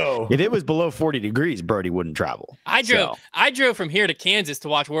 If it was below 40 degrees, Brody wouldn't travel. I drove from here to Kansas to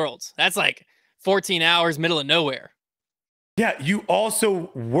watch Worlds. That's like 14 hours, middle of nowhere. Yeah, you also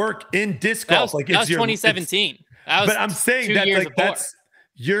work in disc golf. That was 2017. But I'm saying that like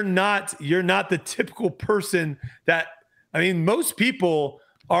you're not the typical person that, I mean, most people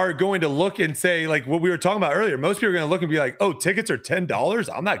are going to look and say, like what we were talking about earlier, most people are going to look and be like, oh, tickets are $10.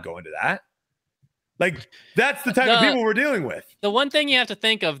 I'm not going to that. Like that's the type of people we're dealing with. The one thing you have to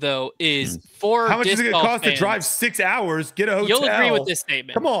think of though is for how much is it going to cost fans, to drive 6 hours, get a hotel? You'll agree with this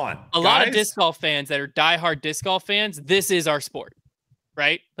statement. Come on. A lot of disc golf fans that are diehard disc golf fans, this is our sport.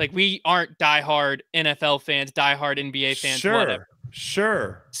 Right? Like we aren't diehard NFL fans, diehard NBA fans, whatever.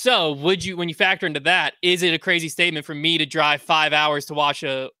 Sure. So would you, when you factor into that, is it a crazy statement for me to drive 5 hours to watch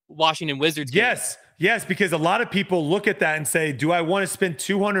a Washington Wizards game? Yes, because a lot of people look at that and say, do I want to spend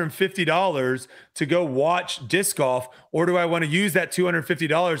 $250 to go watch disc golf, or do I want to use that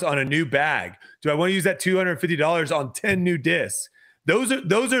 $250 on a new bag? Do I want to use that $250 on 10 new discs? Those are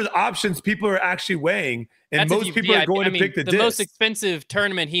the options people are actually weighing, and most people are going to pick the disc. The most expensive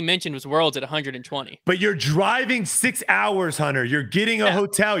tournament he mentioned was Worlds at 120. But you're driving 6 hours, Hunter. You're getting a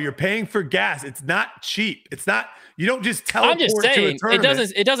hotel. You're paying for gas. It's not cheap. It's not. You don't just teleport to a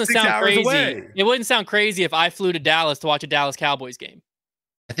tournament. It doesn't sound crazy. Away. It wouldn't sound crazy if I flew to Dallas to watch a Dallas Cowboys game.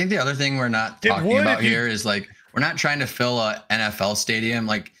 I think the other thing we're not talking about here is like we're not trying to fill a NFL stadium.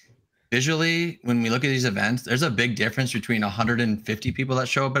 Like visually, when we look at these events, there's a big difference between 150 people that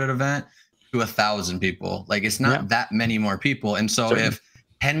show up at an event to 1,000 people. Like it's not that many more people. And so if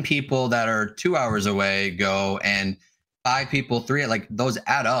 10 people that are 2 hours away go and 5 people, 3, like those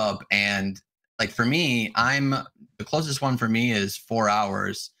add up. And like for me, the closest one for me is 4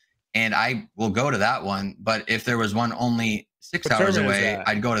 hours, and I will go to that one. But if there was one only 6 hours away,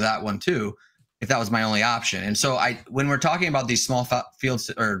 I'd go to that one too, if that was my only option. And so when we're talking about these small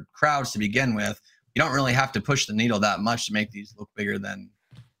fields or crowds to begin with, you don't really have to push the needle that much to make these look bigger than.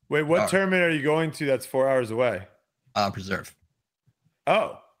 Wait, what tournament are you going to that's 4 hours away? Preserve.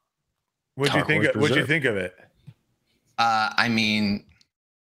 Oh, what'd you think of it? I mean,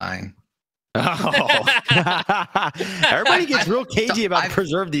 fine. Oh, everybody gets real cagey about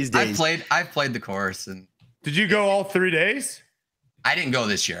Preserve these days. I've played the course. And did you go all 3 days? I didn't go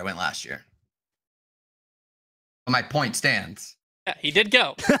this year. I went last year. But my point stands. Yeah, he did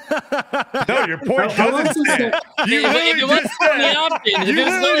go. No, your point doesn't stand. You literally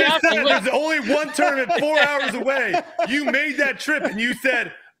just said there's only one tournament 4 hours away. You made that trip and you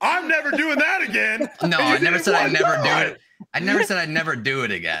said, I'm never doing that again. No, I never said I'd never do it. I never said I'd never do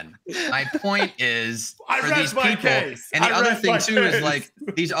it again. My point is for these people, and the other thing too is like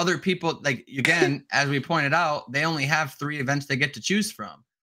these other people, like again, as we pointed out, they only have 3 events they get to choose from.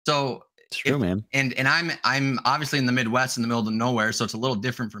 So it's true, man. And I'm obviously in the Midwest in the middle of nowhere, so it's a little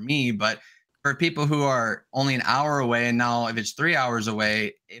different for me. But for people who are only an hour away, and now if it's 3 hours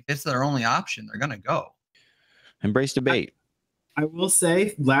away, if it's their only option, they're gonna go. Embrace debate. I will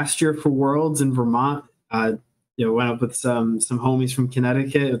say, last year for Worlds in Vermont, went up with some homies from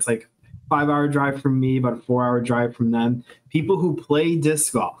Connecticut. It's like a 5-hour drive from me, about a 4-hour drive from them. People who play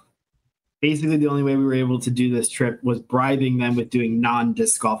disc golf. Basically, the only way we were able to do this trip was bribing them with doing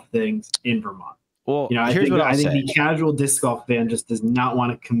non-disc golf things in Vermont. Well, I think the casual disc golf fan just does not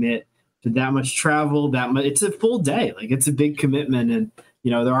want to commit to that much travel. It's a full day. Like, it's a big commitment, and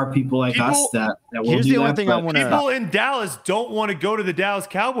there are people like us that will here's do the only that, thing I want to. People in Dallas don't want to go to the Dallas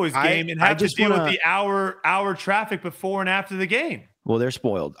Cowboys game and have to deal with the hour traffic before and after the game. Well, they're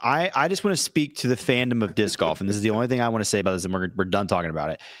spoiled. I just want to speak to the fandom of disc golf, and this is the only thing I want to say about this, and we're done talking about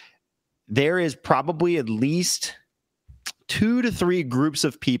it. There is probably at least 2 to 3 groups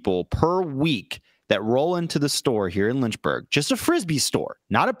of people per week that roll into the store here in Lynchburg, just a Frisbee store,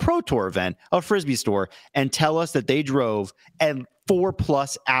 not a Pro Tour event, a Frisbee store, and tell us that they drove and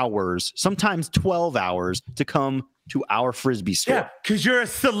 4+ hours, sometimes 12 hours to come to our Frisbee store. Yeah, because you're a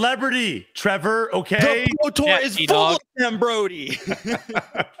celebrity, Trevor, okay? The Pro Tour is full of them, Brody.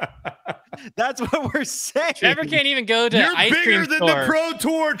 That's what we're saying. Trevor can't even go to You're ice cream bigger store. than the Pro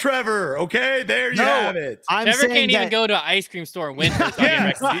Tour, Trevor, okay? There you have it. Trevor can't even go to an ice cream store in winter.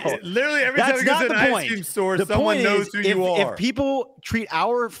 Literally every time he goes to an ice cream store, someone knows who you are. If people treat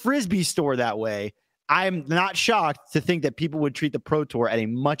our Frisbee store that way, I'm not shocked to think that people would treat the Pro Tour at a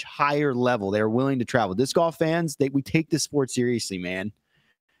much higher level. They're willing to travel. Disc golf fans, we take this sport seriously, man.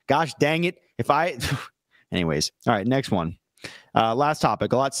 Gosh dang it. Anyways. All right, next one. Last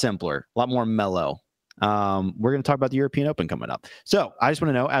topic, a lot simpler, a lot more mellow. We're going to talk about the European Open coming up. So I just want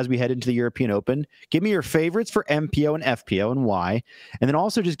to know, as we head into the European Open, give me your favorites for MPO and FPO and why. And then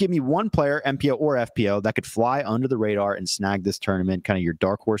also just give me one player, MPO or FPO, that could fly under the radar and snag this tournament, kind of your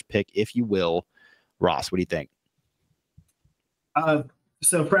dark horse pick, if you will. Ross, what do you think?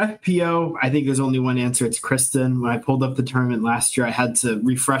 So for FPO, I think there's only one answer. It's Kristen. When I pulled up the tournament last year, I had to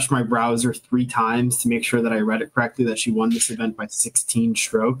refresh my browser 3 times to make sure that I read it correctly, that she won this event by 16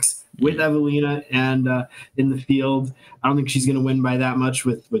 strokes with Evelina and in the field. I don't think she's going to win by that much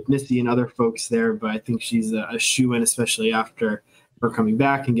with Missy and other folks there, but I think she's a shoo-in, especially after her coming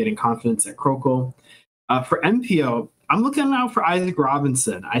back and getting confidence at Crokel. For MPO, I'm looking out for Isaac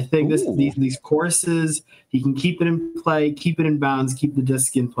Robinson. I think these courses, he can keep it in play, keep it in bounds, keep the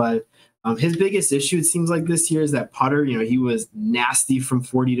disc in play. His biggest issue, it seems like this year, is that putter. He was nasty from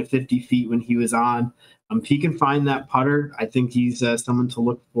 40 to 50 feet when he was on. If he can find that putter, I think he's someone to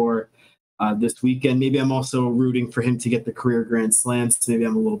look for this weekend. Maybe I'm also rooting for him to get the career Grand Slams. So maybe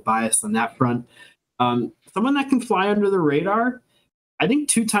I'm a little biased on that front. Someone that can fly under the radar, I think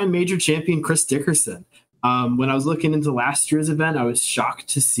 2-time major champion Chris Dickerson. When I was looking into last year's event, I was shocked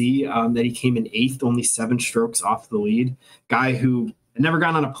to see that he came in 8th, only 7 strokes off the lead. Guy who had never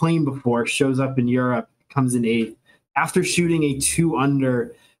gotten on a plane before, shows up in Europe, comes in 8th after shooting a 2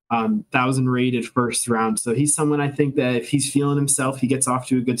 under 1,000 rated first round. So he's someone I think that if he's feeling himself, he gets off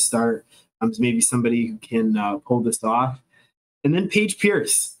to a good start. Maybe somebody who can pull this off. And then Paige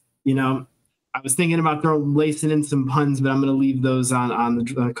Pierce, I was thinking about lacing in some puns, but I'm going to leave those on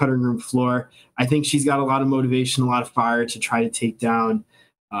the cutting room floor. I think she's got a lot of motivation, a lot of fire to try to take down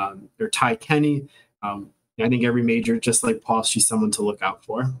or Ty Kenny. I think every major, just like Paul, she's someone to look out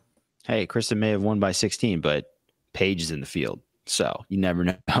for. Hey, Kristen may have won by 16, but Paige is in the field. So you never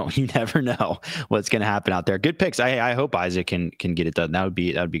know. You never know what's going to happen out there. Good picks. I hope Isaac can get it done. That would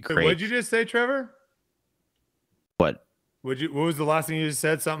be great. What did you just say, Trevor? What? What was the last thing you just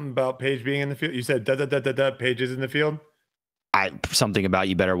said? Something about Paige being in the field? You said Paige is in the field? Something about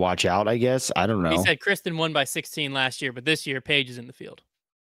you better watch out, I guess. I don't know. He said Kristen won by 16 last year, but this year Paige is in the field.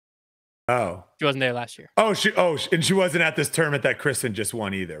 Oh. She wasn't there last year. And she wasn't at this tournament that Kristen just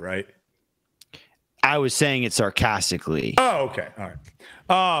won either, right? I was saying it sarcastically. Oh, okay. All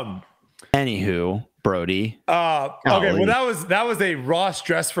right. Anywho, Brody. Okay, well that was a Ross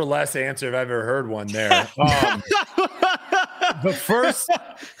dress for less answer if I've ever heard one there.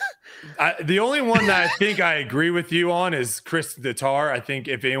 The only one that I think I agree with you on is Chris Tatar. I think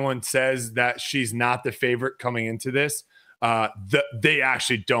if anyone says that she's not the favorite coming into this, they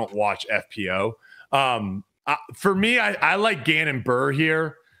actually don't watch FPO. For me, I like Gannon Burr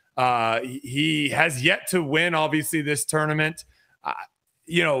here. He has yet to win, obviously, this tournament.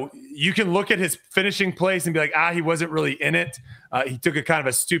 You can look at his finishing place and be like, he wasn't really in it. He took a kind of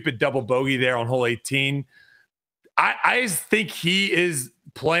a stupid double bogey there on hole 18. I think he is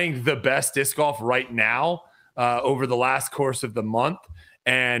playing the best disc golf right now over the last course of the month.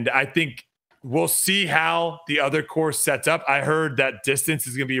 And I think we'll see how the other course sets up. I heard that distance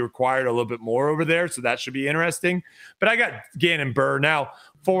is going to be required a little bit more over there, so that should be interesting. But I got Gannon Burr. Now,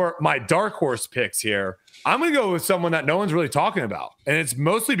 for my dark horse picks here, I'm going to go with someone that no one's really talking about. And it's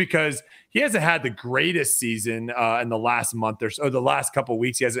mostly because he hasn't had the greatest season in the last month or so, the last couple of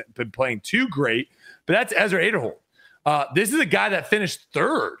weeks. He hasn't been playing too great, but that's Ezra Aderholt. This is a guy that finished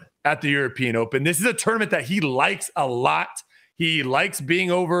third at the European Open. This is a tournament that he likes a lot. He likes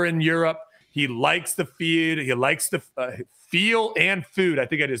being over in Europe. He likes the feed. He likes the feel and food. I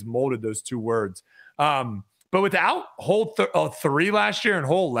think I just molded those two words. But without hole 3 last year and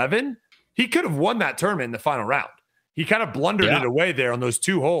hole 11, he could have won that tournament in the final round. He kind of blundered it away there on those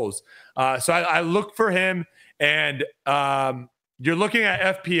 2 holes. So I look for him. And you're looking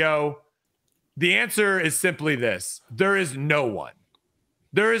at FPO. The answer is simply this. There is no one.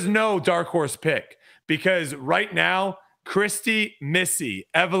 There is no dark horse pick because right now, Christy, Missy,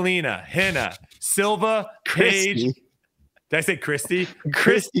 Evelina, Henna, Silva, Paige. Did I say Christy?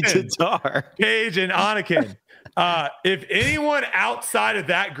 Christy Tatar. Paige and Anakin. If anyone outside of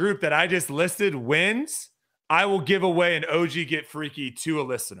that group that I just listed wins, I will give away an OG Get Freaky to a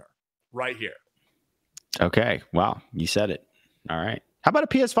listener right here. Okay. Wow. You said it. All right. How about a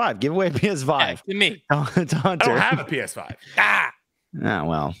PS5? Give away a PS5. Yeah, to me. I don't have a PS5.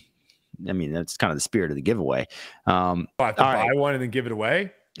 Well, I mean, that's kind of the spirit of the giveaway. I have to buy one and then give it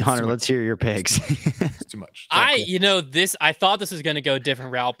away? Hunter, let's hear your picks. It's too much. I thought this was going to go a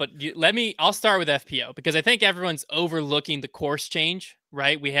different route, but I'll start with FPO because I think everyone's overlooking the course change,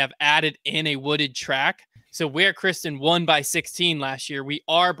 right? We have added in a wooded track. So where Kristen won by 16 last year, we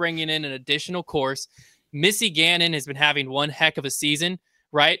are bringing in an additional course. Missy Gannon has been having one heck of a season,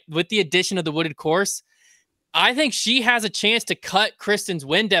 right? With the addition of the wooded course, I think she has a chance to cut Kristen's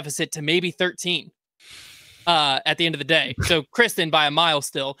win deficit to maybe 13 at the end of the day. So Kristen by a mile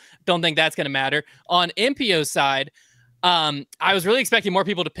still. Don't think that's going to matter. On MPO's side, I was really expecting more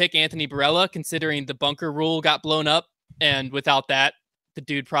people to pick Anthony Barella considering the bunker rule got blown up. And without that, the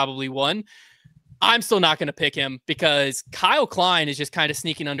dude probably won. I'm still not going to pick him because Kyle Klein is just kind of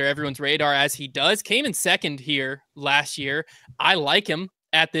sneaking under everyone's radar as he does. Came in second here last year. I like him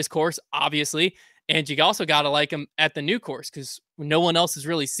at this course, obviously. And you also got to like him at the new course because no one else has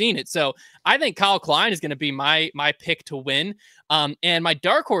really seen it. So I think Kyle Klein is going to be my pick to win. And my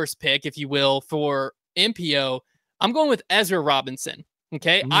dark horse pick, if you will, for MPO, I'm going with Ezra Robinson.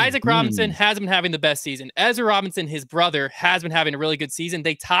 Okay. Isaac Robinson has been having the best season. Ezra Robinson, his brother, has been having a really good season.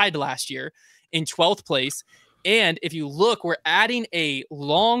 They tied last year in 12th place. And if you look, we're adding a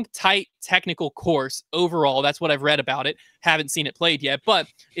long, tight technical course overall. That's what I've read about it. Haven't seen it played yet, but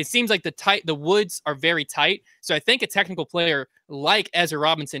it seems like the woods are very tight. So I think a technical player like Ezra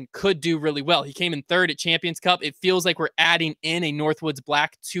Robinson could do really well. He came in third at Champions Cup. It feels like we're adding in a Northwoods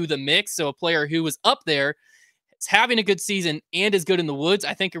Black to the mix. So a player who was up there, is having a good season and is good in the woods,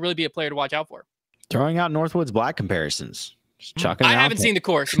 I think could really be a player to watch out for. Throwing out Northwoods Black comparisons. I haven't seen the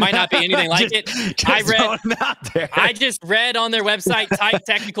course. It might not be anything like it. I just read on their website tight,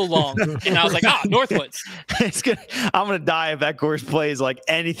 technical, long, and I was like, Northwoods. I'm gonna die if that course plays like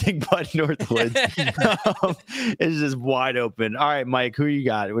anything but Northwoods. It's just wide open. All right, Mike, who you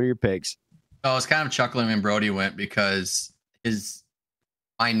got? What are your picks? I was kind of chuckling when Brody went because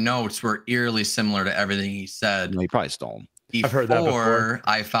my notes were eerily similar to everything he said. No, he probably stole them. I've heard that before.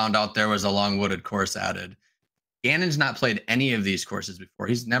 I found out there was a long wooded course added. Gannon's not played any of these courses before.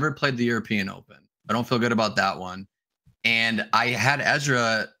 He's never played the European Open. I don't feel good about that one. And I had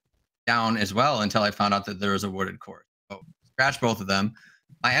Ezra down as well until I found out that there was a wooded course. So scratch both of them.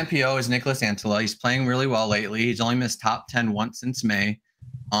 My MPO is Nicholas Antela. He's playing really well lately. He's only missed top 10 once since May.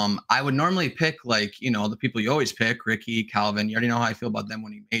 I would normally pick the people you always pick, Ricky, Calvin. You already know how I feel about them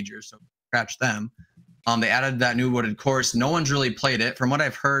winning majors, so scratch them. They added that new wooded course. No one's really played it. From what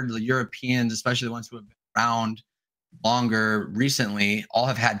I've heard, the Europeans, especially the ones who have been around longer recently, all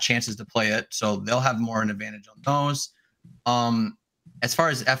have had chances to play it, so they'll have more an advantage on those. As far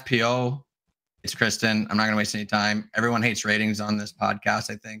as FPO, it's Kristen. I'm not going to waste any time. Everyone hates ratings on this podcast,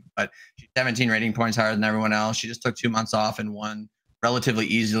 I think, but she's 17 rating points higher than everyone else. She just took 2 months off and won relatively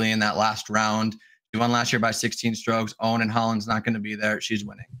easily in that last round. She won last year by 16 strokes. Owen and Holland's not going to be there. She's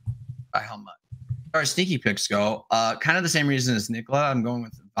winning. By how much? Our sneaky picks go, kind of the same reason as Nicola. I'm going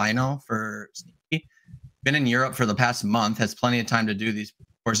with Vino for sneaky. Been in Europe for the past month, has plenty of time to do these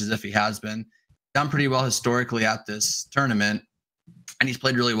courses if he has been. Done pretty well historically at this tournament, and he's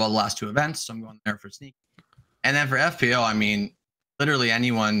played really well the last 2 events, so I'm going there for sneaky. And then for FPO, I mean, literally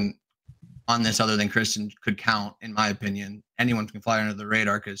anyone on this other than Kristen could count, in my opinion. Anyone can fly under the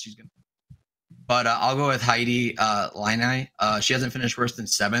radar because she's going to. But I'll go with Heidi Lainai. She hasn't finished worse than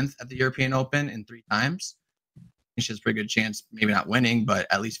 7th at the European Open in 3 times. She has a pretty good chance, maybe not winning, but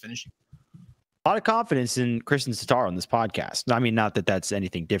at least finishing. A lot of confidence in Kristen Tatar on this podcast. I mean, not that that's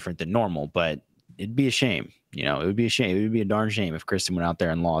anything different than normal, but it'd be a shame. You know, it would be a shame. It would be a darn shame if Kristen went out there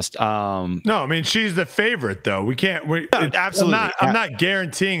and lost. No, I mean, she's the favorite, though. We can't. Absolutely. I'm not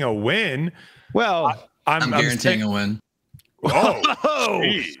guaranteeing a win. Well, I'm guaranteeing a win. Oh,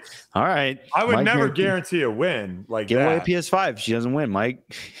 geez. All right. I would never guarantee a win like give that. away a PS5 if she doesn't win, Mike.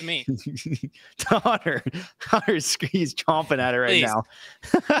 To me. Hunter's he's chomping at her right now.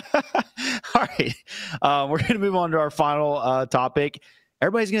 All right. We're going to move on to our final topic.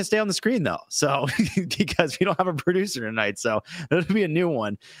 Everybody's going to stay on the screen, though. So, because we don't have a producer tonight. So, it'll be a new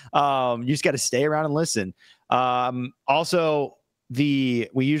one. You just got to stay around and listen. Also, we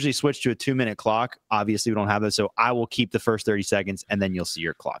usually switch to a 2-minute clock. Obviously, we don't have it. So, I will keep the first 30 seconds and then you'll see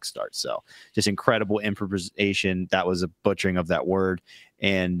your clock start. So, just incredible improvisation. That was a butchering of that word.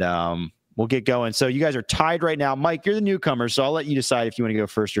 And we'll get going. So, you guys are tied right now. Mike, you're the newcomer. So, I'll let you decide if you want to go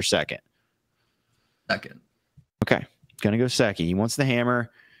first or second. Second. Okay. Gonna go second. He wants the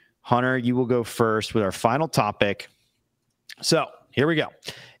hammer. Hunter, you will go first with our final topic. So here we go.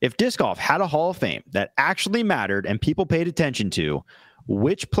 If disc golf had a Hall of Fame that actually mattered and people paid attention to,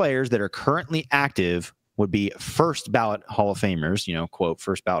 which players that are currently active would be first ballot Hall of Famers, you know, quote,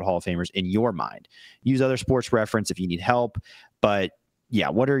 first ballot Hall of Famers in your mind? Use other sports reference if you need help. But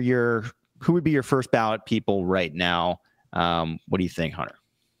yeah, who would be your first ballot people right now? What do you think, Hunter?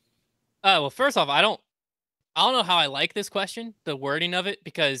 Well, first off, I don't know how I like this question, the wording of it,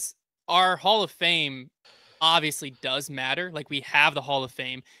 because our Hall of Fame obviously does matter. Like, we have the Hall of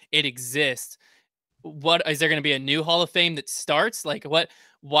Fame. It exists. What is there going to be a new Hall of Fame that starts? Like,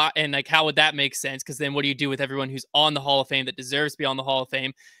 why, and like, how would that make sense? Because then what do you do with everyone who's on the Hall of Fame that deserves to be on the Hall of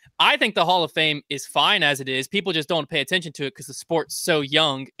Fame? I think the Hall of Fame is fine as it is. People just don't pay attention to it because the sport's so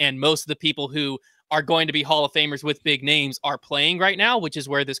young, and most of the people who are going to be Hall of Famers with big names are playing right now, which is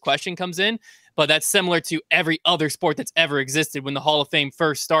where this question comes in. But that's similar to every other sport that's ever existed. When the Hall of Fame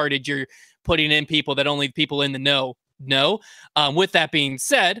first started, you're putting in people that only people in the know. With that being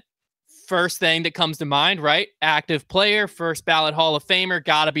said, first thing that comes to mind, right? Active player, first ballot Hall of Famer,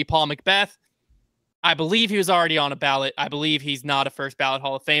 gotta be Paul McBeth. I believe he was already on a ballot. I believe he's not a first ballot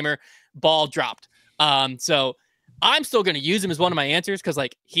Hall of Famer. Ball dropped. So I'm still going to use him as one of my answers because,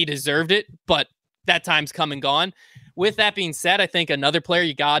 like, he deserved it, but that time's come and gone. With that being said, I think another player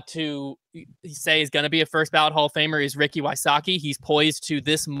you got to say is going to be a first ballot Hall of Famer is Ricky Wysocki. He's poised to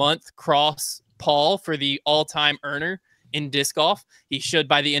this month cross Paul for the all-time earner in disc golf. He should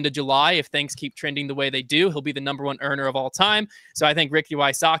by the end of July. If things keep trending the way they do, he'll be the #1 earner of all time. So I think Ricky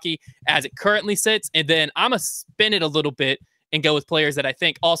Wysocki as it currently sits. And then I'm going to spin it a little bit and go with players that I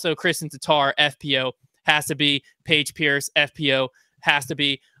think also Kristen Tatar, FPO, has to be. Paige Pierce, FPO, has to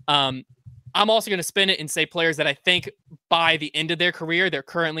be. I'm also going to spin it and say players that I think by the end of their career, they're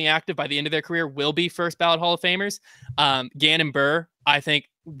currently active, by the end of their career will be first ballot Hall of Famers. Gannon Buhr, I think,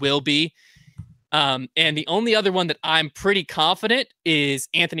 will be. And the only other one that I'm pretty confident is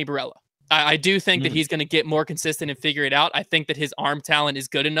Anthony Barella. I do think that he's going to get more consistent and figure it out. I think that his arm talent is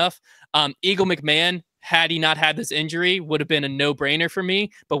good enough. Eagle McMahon, had he not had this injury, would have been a no-brainer for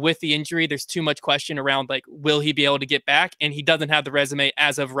me. But with the injury, there's too much question around, like, will he be able to get back? And he doesn't have the resume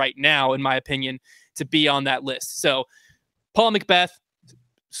as of right now, in my opinion, to be on that list. So Paul McBeth,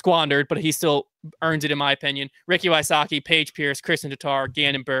 squandered, but he still earns it, in my opinion. Ricky Wysocki, Paige Pierce, Kristen Tatar,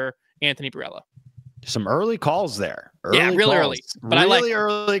 Gannon Buhr, Anthony Barella. Some early calls there. Early. But I like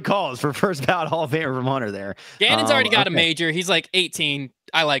early calls for first ballot Hall of Famer from Hunter there. Gannon's already got a major. He's like 18.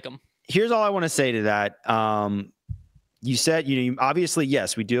 I like him. Here's all I want to say to that. You said, obviously,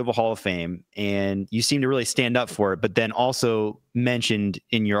 yes, we do have a Hall of Fame, and you seem to really stand up for it, but then also mentioned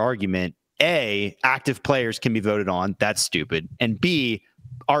in your argument, A, active players can be voted on. That's stupid. And B,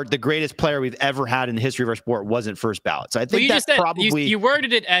 the greatest player we've ever had in the history of our sport wasn't first ballot. So I think that's probably... You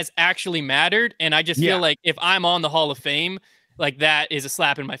worded it as actually mattered, and I just feel like if I'm on the Hall of Fame, like, that is a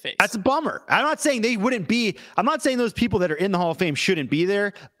slap in my face. That's a bummer. I'm not saying they wouldn't be. I'm not saying those people that are in the Hall of Fame shouldn't be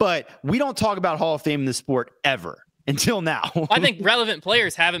there, but we don't talk about Hall of Fame in the sport ever until now. I think relevant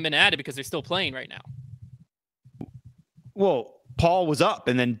players haven't been added because they're still playing right now. Well, Paul was up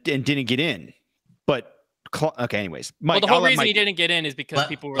and didn't get in. But okay, anyways, Mike, well, the whole reason he didn't get in is because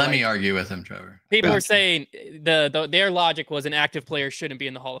people were. Let me argue with him, Trevor. People were saying their logic was an active player shouldn't be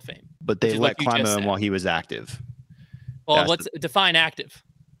in the Hall of Fame. But they let climb him while he was active. Well, define active?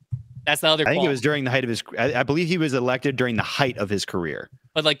 That's the other. I think it was during the height of his. I believe he was elected during the height of his career.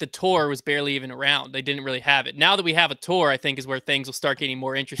 But like the tour was barely even around. They didn't really have it. Now that we have a tour, I think is where things will start getting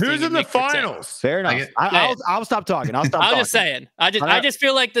more interesting. Who's in the finals? Fair enough. I'll stop talking. I was just saying. I just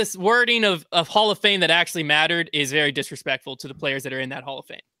feel like this wording of Hall of Fame that actually mattered is very disrespectful to the players that are in that Hall of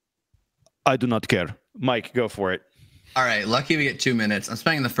Fame. I do not care. Mike, go for it. All right. Lucky we get 2 minutes. I'm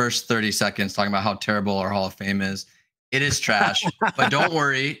spending the first 30 seconds talking about how terrible our Hall of Fame is. It is trash. But don't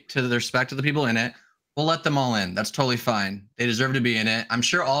worry, to the respect of the people in it, we'll let them all in. That's totally fine. They deserve to be in it. I'm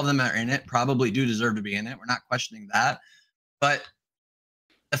sure all of them that are in it probably do deserve to be in it. We're not questioning that. But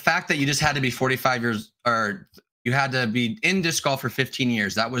the fact that you just had to be 45 years, or you had to be in disc golf for 15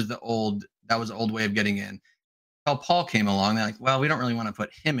 years, that was the old way of getting in. Until Paul came along, they're like, well, we don't really want to put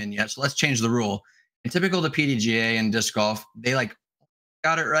him in yet, so let's change the rule. And typical to PDGA and disc golf, they like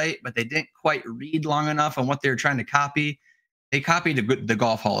got it right, but they didn't quite read long enough on what they were trying to copy. They copied the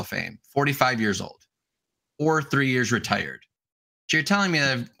Golf Hall of Fame, 45 years old, or 3 years retired. So you're telling me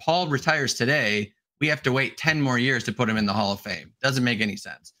that if Paul retires today, we have to wait 10 more years to put him in the Hall of Fame. Doesn't make any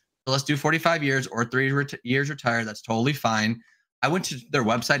sense. So let's do 45 years or 3 years retired. That's totally fine. I went to their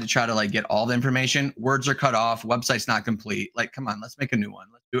website to try to like get all the information. Words are cut off. Website's not complete. Like, come on, let's make a new one.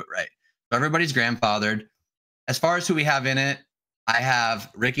 Let's do it right. So everybody's grandfathered. As far as who we have in it, I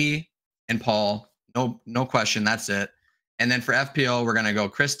have Ricky and Paul. No question. That's it. And then for FPO, we're going to go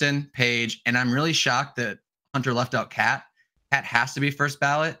Kristen, Paige. And I'm really shocked that Hunter left out Kat. Kat has to be first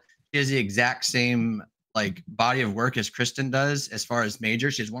ballot. She has the exact same like body of work as Kristen does as far as major.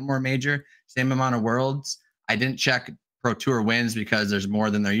 She has one more major, same amount of worlds. I didn't check Pro Tour wins because there's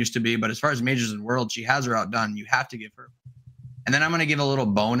more than there used to be. But as far as majors and worlds, she has her outdone. You have to give her. And then I'm going to give a little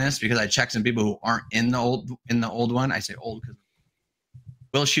bonus because I checked some people who aren't in the old one. I say old because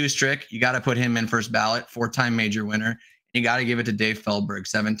Will Schustrick, you got to put him in first ballot, 4-time major winner. You got to give it to Dave Feldberg,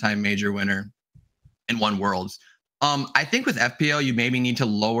 7-time major winner and 1 worlds. I think with FPO, you maybe need to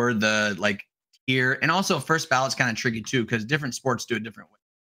lower the like tier, and also first ballot's kind of tricky too because different sports do it different way.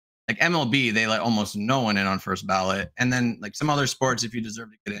 Like MLB, they let almost no one in on first ballot, and then like some other sports, if you deserve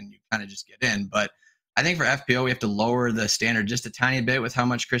to get in, you kind of just get in. But I think for FPO, we have to lower the standard just a tiny bit with how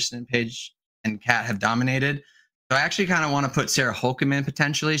much Kristen, Paige, and Kat have dominated. So I actually kind of want to put Sarah Holcomb in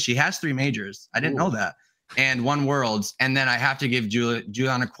potentially. She has 3 majors. I didn't know that. And 1 worlds. And then I have to give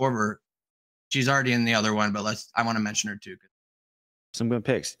Juliana Korver. She's already in the other one, but I want to mention her too. Some good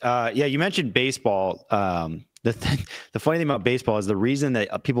picks. Yeah, you mentioned baseball. The funny thing about baseball is the reason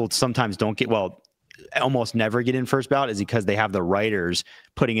that people sometimes don't get, almost never get in first ballot is because they have the writers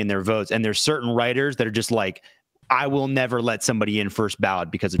putting in their votes. And there's certain writers that are just like, I will never let somebody in first ballot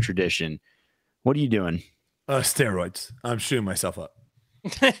because of tradition. What are you doing? Steroids. I'm shooting myself up.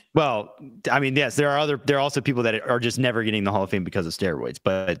 Well, I mean, yes, there are also people that are just never getting the Hall of Fame because of steroids,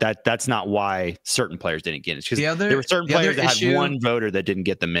 but that's not why certain players didn't get it. Because there were certain players that had 1 voter that didn't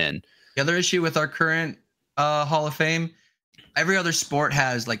get them in. The other issue with our current Hall of Fame, every other sport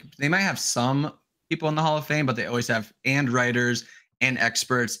has like, they might have some people in the Hall of Fame, but they always have and writers and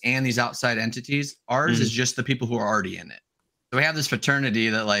experts and these outside entities. Ours is just the people who are already in it. So we have this fraternity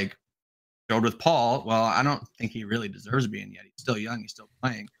that like showed with Paul. Well, I don't think he really deserves being yet. He's still young. He's still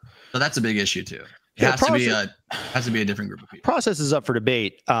playing. So that's a big issue too. It has to be a different group of people. Process is up for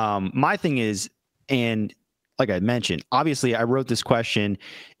debate. My thing is, and like I mentioned, obviously I wrote this question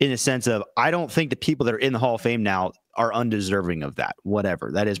in the sense of, I don't think the people that are in the Hall of Fame now are undeserving of that.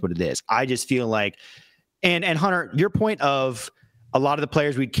 Whatever. That is what it is. I just feel like, and Hunter, your point of a lot of the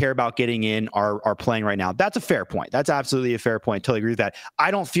players we'd care about getting in are playing right now. That's a fair point. That's absolutely a fair point. Totally agree with that.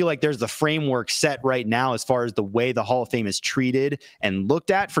 I don't feel like there's the framework set right now as far as the way the Hall of Fame is treated and looked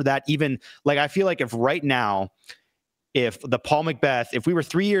at for that. Even like, I feel like if right now, if the Paul Macbeth, if we were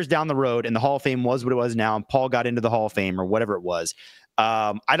 3 years down the road and the Hall of Fame was what it was now and Paul got into the Hall of Fame or whatever it was,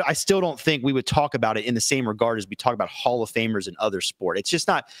 I still don't think we would talk about it in the same regard as we talk about Hall of Famers in other sport. It's just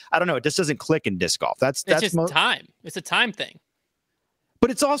not, I don't know. It just doesn't click in disc golf. That's just time. It's a time thing. But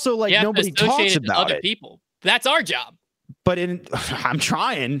it's also like nobody talks about other people. That's our job. But I'm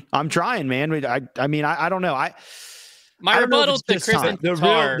trying, man. I mean, I don't know. My rebuttal to Kristen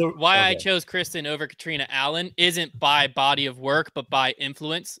Tatar, I chose Kristen over Katrina Allen isn't by body of work, but by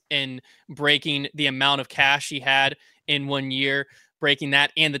influence in breaking the amount of cash she had in 1 year, breaking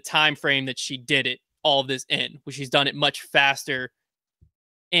that and the time frame that she did it, all of this in, which she's done it much faster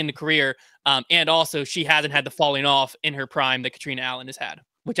in the career. And also she hasn't had the falling off in her prime that Katrina Allen has had.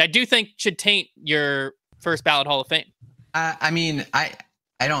 which I do think should taint your first ballot Hall of Fame. I mean, I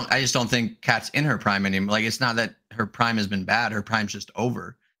just don't think Kat's in her prime anymore. Like, it's not that her prime has been bad. Her prime's just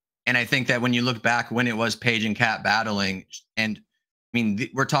over. And I think that when you look back when it was Paige and Kat battling, and I mean,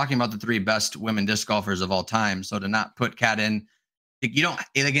 we're talking about the 3 best women disc golfers of all time. So to not put Kat in, you don't,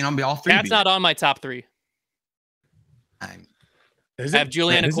 again, I'll be all 3. Kat's not on my top 3. I have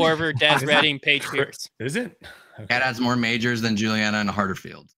Juliana Korver, Des Redding, Paige Pierce. Is it? Okay. Kat has more majors than Juliana and a harder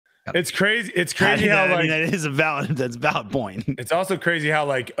field. It's crazy. It's crazy how like that is that's a valid point. It's also crazy how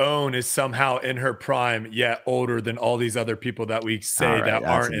like Owen is somehow in her prime, yet older than all these other people that we say that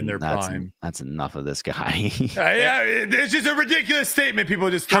aren't in their prime. That's enough of this guy. Yeah, it's just a ridiculous statement. People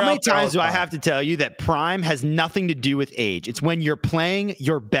just throw how many times do I have to tell you that prime has nothing to do with age? It's when you're playing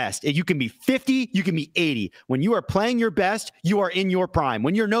your best. You can be 50, you can be 80. When you are playing your best, you are in your prime.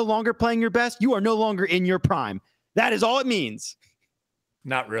 When you're no longer playing your best, you are no longer in your prime. That is all it means.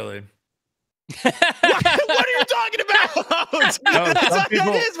 Not really. What are you talking about?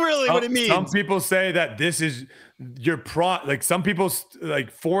 That is really what it means. Some people say that this is your prime. Like some people like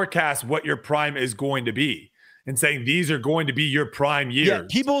forecast what your prime is going to be and saying these are going to be your prime years. Yeah,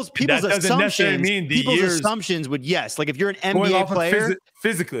 people's assumptions. Mean the people's years assumptions would like if you're an NBA player,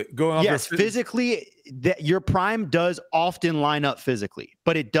 physically going off. Yes, physically, that your prime does often line up physically,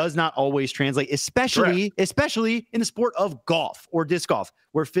 but it does not always translate. Especially in the sport of golf or disc golf,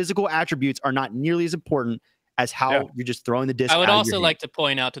 where physical attributes are not nearly as important as how you're just throwing the disc. I would also like to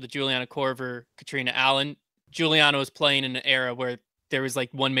point out to the Juliana Korver, Katrina Allen, Juliana was playing in an era where there was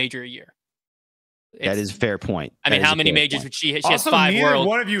like 1 major a year. That is a fair point. I mean, how many majors would she? She has 5 worlds.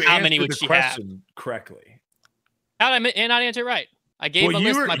 One of you how many would she have? Correctly. How did I not answer it right? I gave a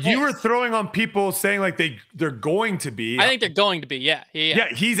list of my picks. You were throwing on people saying like they're going to be. I think they're going to be. Yeah.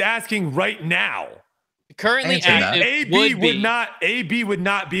 He's asking right now. Currently active. AB would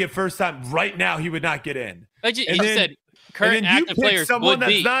not be a first time right now. He would not get in. But you said current active players would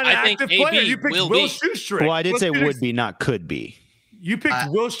be. I think player. You picked Will Shoestrick. Well, I did say would be, not could be. You picked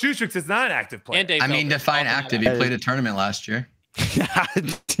Will Shoestrick as not an active player. I mean, define active. He played a tournament last year.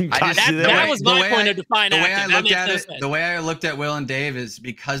 That was my point of define active. The way I looked at Will and Dave is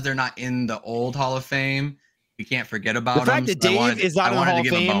because they're not in the old Hall of Fame. We can't forget about them. The fact that Dave is not in the Hall of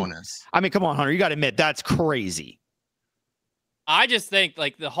Fame. A bonus. I mean, come on, Hunter. You got to admit that's crazy. I just think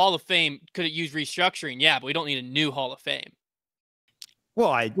like the Hall of Fame could use restructuring. Yeah, but we don't need a new Hall of Fame.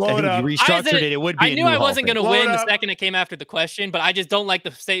 Well, I think if you restructured it would be. I knew I wasn't going to win the second it came after the question, but I just don't like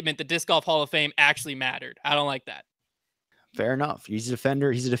the statement the Disc Golf Hall of Fame actually mattered. I don't like that. Fair enough. He's a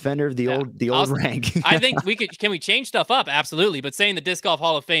defender. He's a defender of the old rank. I think can we change stuff up? Absolutely. But saying the Disc Golf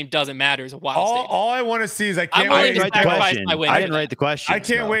Hall of Fame doesn't matter is a wild statement. All I want to see is I didn't write the question. I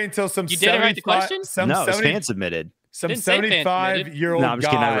can't wait until some. You didn't write the question? No, it's fan submitted. Some 75-year-old I'm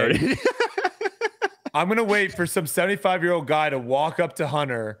just guy. kidding. I wrote it. I'm going to wait for some 75-year-old guy to walk up to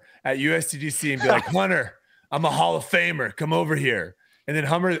Hunter at USDGC and be like, Hunter, I'm a Hall of Famer. Come over here. And then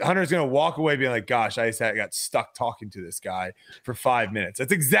Hunter's going to walk away being like, gosh, I got stuck talking to this guy for 5 minutes.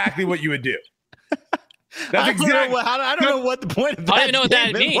 That's exactly what you would do. I don't know what the point of that. I don't even know what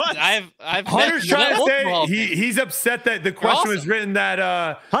that means. Was. I've Hunter's trying to say he's upset that the question was written that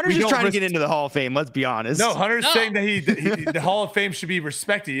Hunter's just trying to get into the Hall of Fame. Let's be honest. No, Hunter's saying that the Hall of Fame should be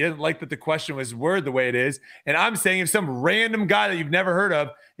respected. He didn't like that the question was worded the way it is, and I'm saying if some random guy that you've never heard of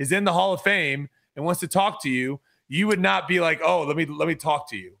is in the Hall of Fame and wants to talk to you, you would not be like, oh, let me talk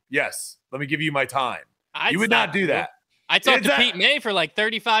to you. Yes, let me give you my time. You would not do that. I talked to Pete May for like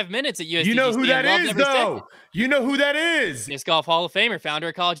 35 minutes at USDGC. You know who that is, though. You know who that is. Disc Golf Hall of Famer, founder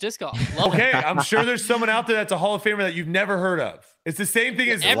of College Disc Golf. Okay, I'm sure there's someone out there that's a Hall of Famer that you've never heard of. It's the same thing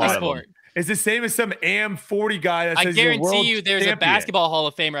as every sport. It's the same as some AM40 guy that says I guarantee you there's a basketball Hall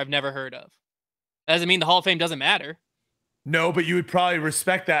of Famer I've never heard of. That doesn't mean the Hall of Fame doesn't matter. No, but you would probably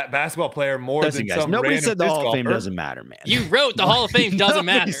respect that basketball player more than some Nobody random said the Hall of Fame golfer. doesn't matter, man. You wrote the Hall of Fame doesn't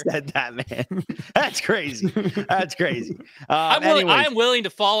matter. Said that, man. That's crazy. That's crazy. I'm willing to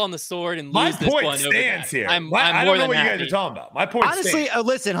fall on the sword and lose this one. My point stands here. I don't know what you guys are talking about. My point honestly,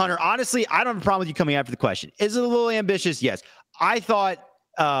 listen, Hunter, honestly, I don't have a problem with you coming after the question. Is it a little ambitious? Yes. I thought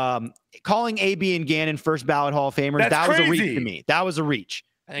calling AB and Gannon first ballot Hall of Famers, that was a reach to me. That was a reach.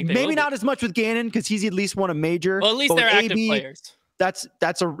 Maybe not as much with Gannon because he's at least won a major. Well, at least they're active players. That's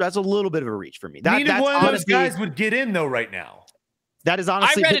a little bit of a reach for me. Neither one of those guys would get in though right now. That is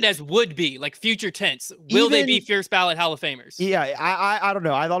honestly. I read it as would be, like future tense. Will they be first ballot Hall of Famers? Yeah, I don't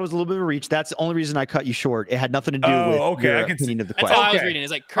know. I thought it was a little bit of a reach. That's the only reason I cut you short. It had nothing to do with your opinion of the question. That's all I was reading.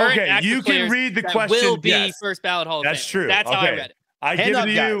 It's like current active you can read the question. Will be first ballot Hall of Famers. That's true. That's how I read it. I give it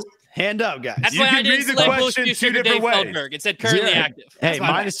to you. Hand up, guys. That's You why can I didn't read the select question Bush two Dave different ways. Feldberg. It said currently active. Hey,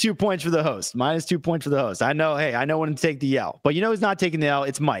 minus 2 points for the host. Minus 2 points for the host. I know. Hey, I know when to take the L. But you know who's not taking the L?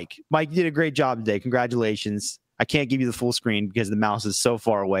 It's Mike. Mike, you did a great job today. Congratulations. I can't give you the full screen because the mouse is so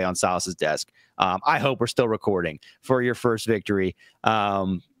far away on Silas's desk. I hope we're still recording for your first victory.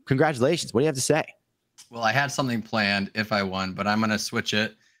 Congratulations. What do you have to say? Well, I had something planned if I won, but I'm going to switch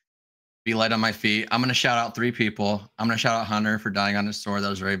it. Be light on my feet. I'm going to shout out 3 people. I'm going to shout out Hunter for dying on his sword. That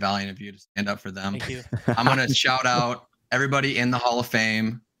was very valiant of you to stand up for them. Thank you. I'm going to shout out everybody in the Hall of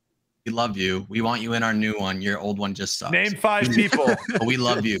Fame. We love you. We want you in our new one. Your old one just sucks. Name 5 people. But we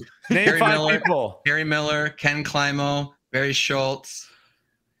love you. Name Harry 5 Miller, people. Harry Miller, Ken Climo, Barry Schultz.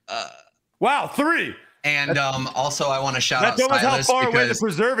 Wow, 3. And also, I want to shout out That's almost how Silas far away the because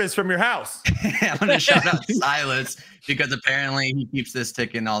preserve is from your house. I'm going to shout out Silas because apparently he keeps this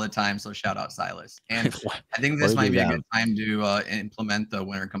ticking all the time. So shout out Silas. And I think this might be a good time to implement the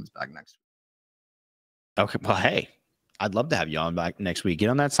winner comes back next week. Okay. Well, hey, I'd love to have you on back next week. Get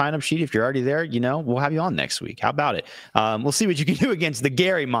on that sign up sheet. If you're already there, we'll have you on next week. How about it? We'll see what you can do against the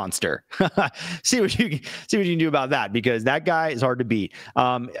Gary monster. see what you can do about that, because that guy is hard to beat.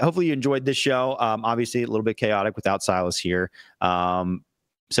 Hopefully you enjoyed this show. Obviously a little bit chaotic without Silas here.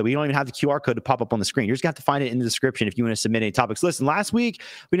 So we don't even have the QR code to pop up on the screen. You're just going to have to find it in the description if you want to submit any topics. Listen, last week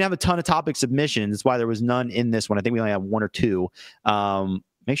we didn't have a ton of topic submissions. That's why there was none in this one. I think we only have 1 or 2.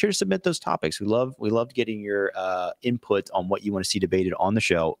 Make sure to submit those topics. We love getting your input on what you want to see debated on the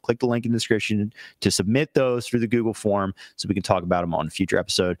show. Click the link in the description to submit those through the Google form so we can talk about them on a future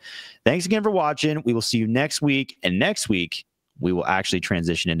episode. Thanks again for watching. We will see you next week. And next week, we will actually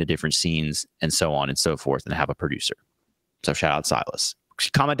transition into different scenes and so on and so forth and have a producer. So shout out Silas.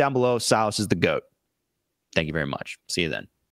 Comment down below. Silas is the GOAT. Thank you very much. See you then.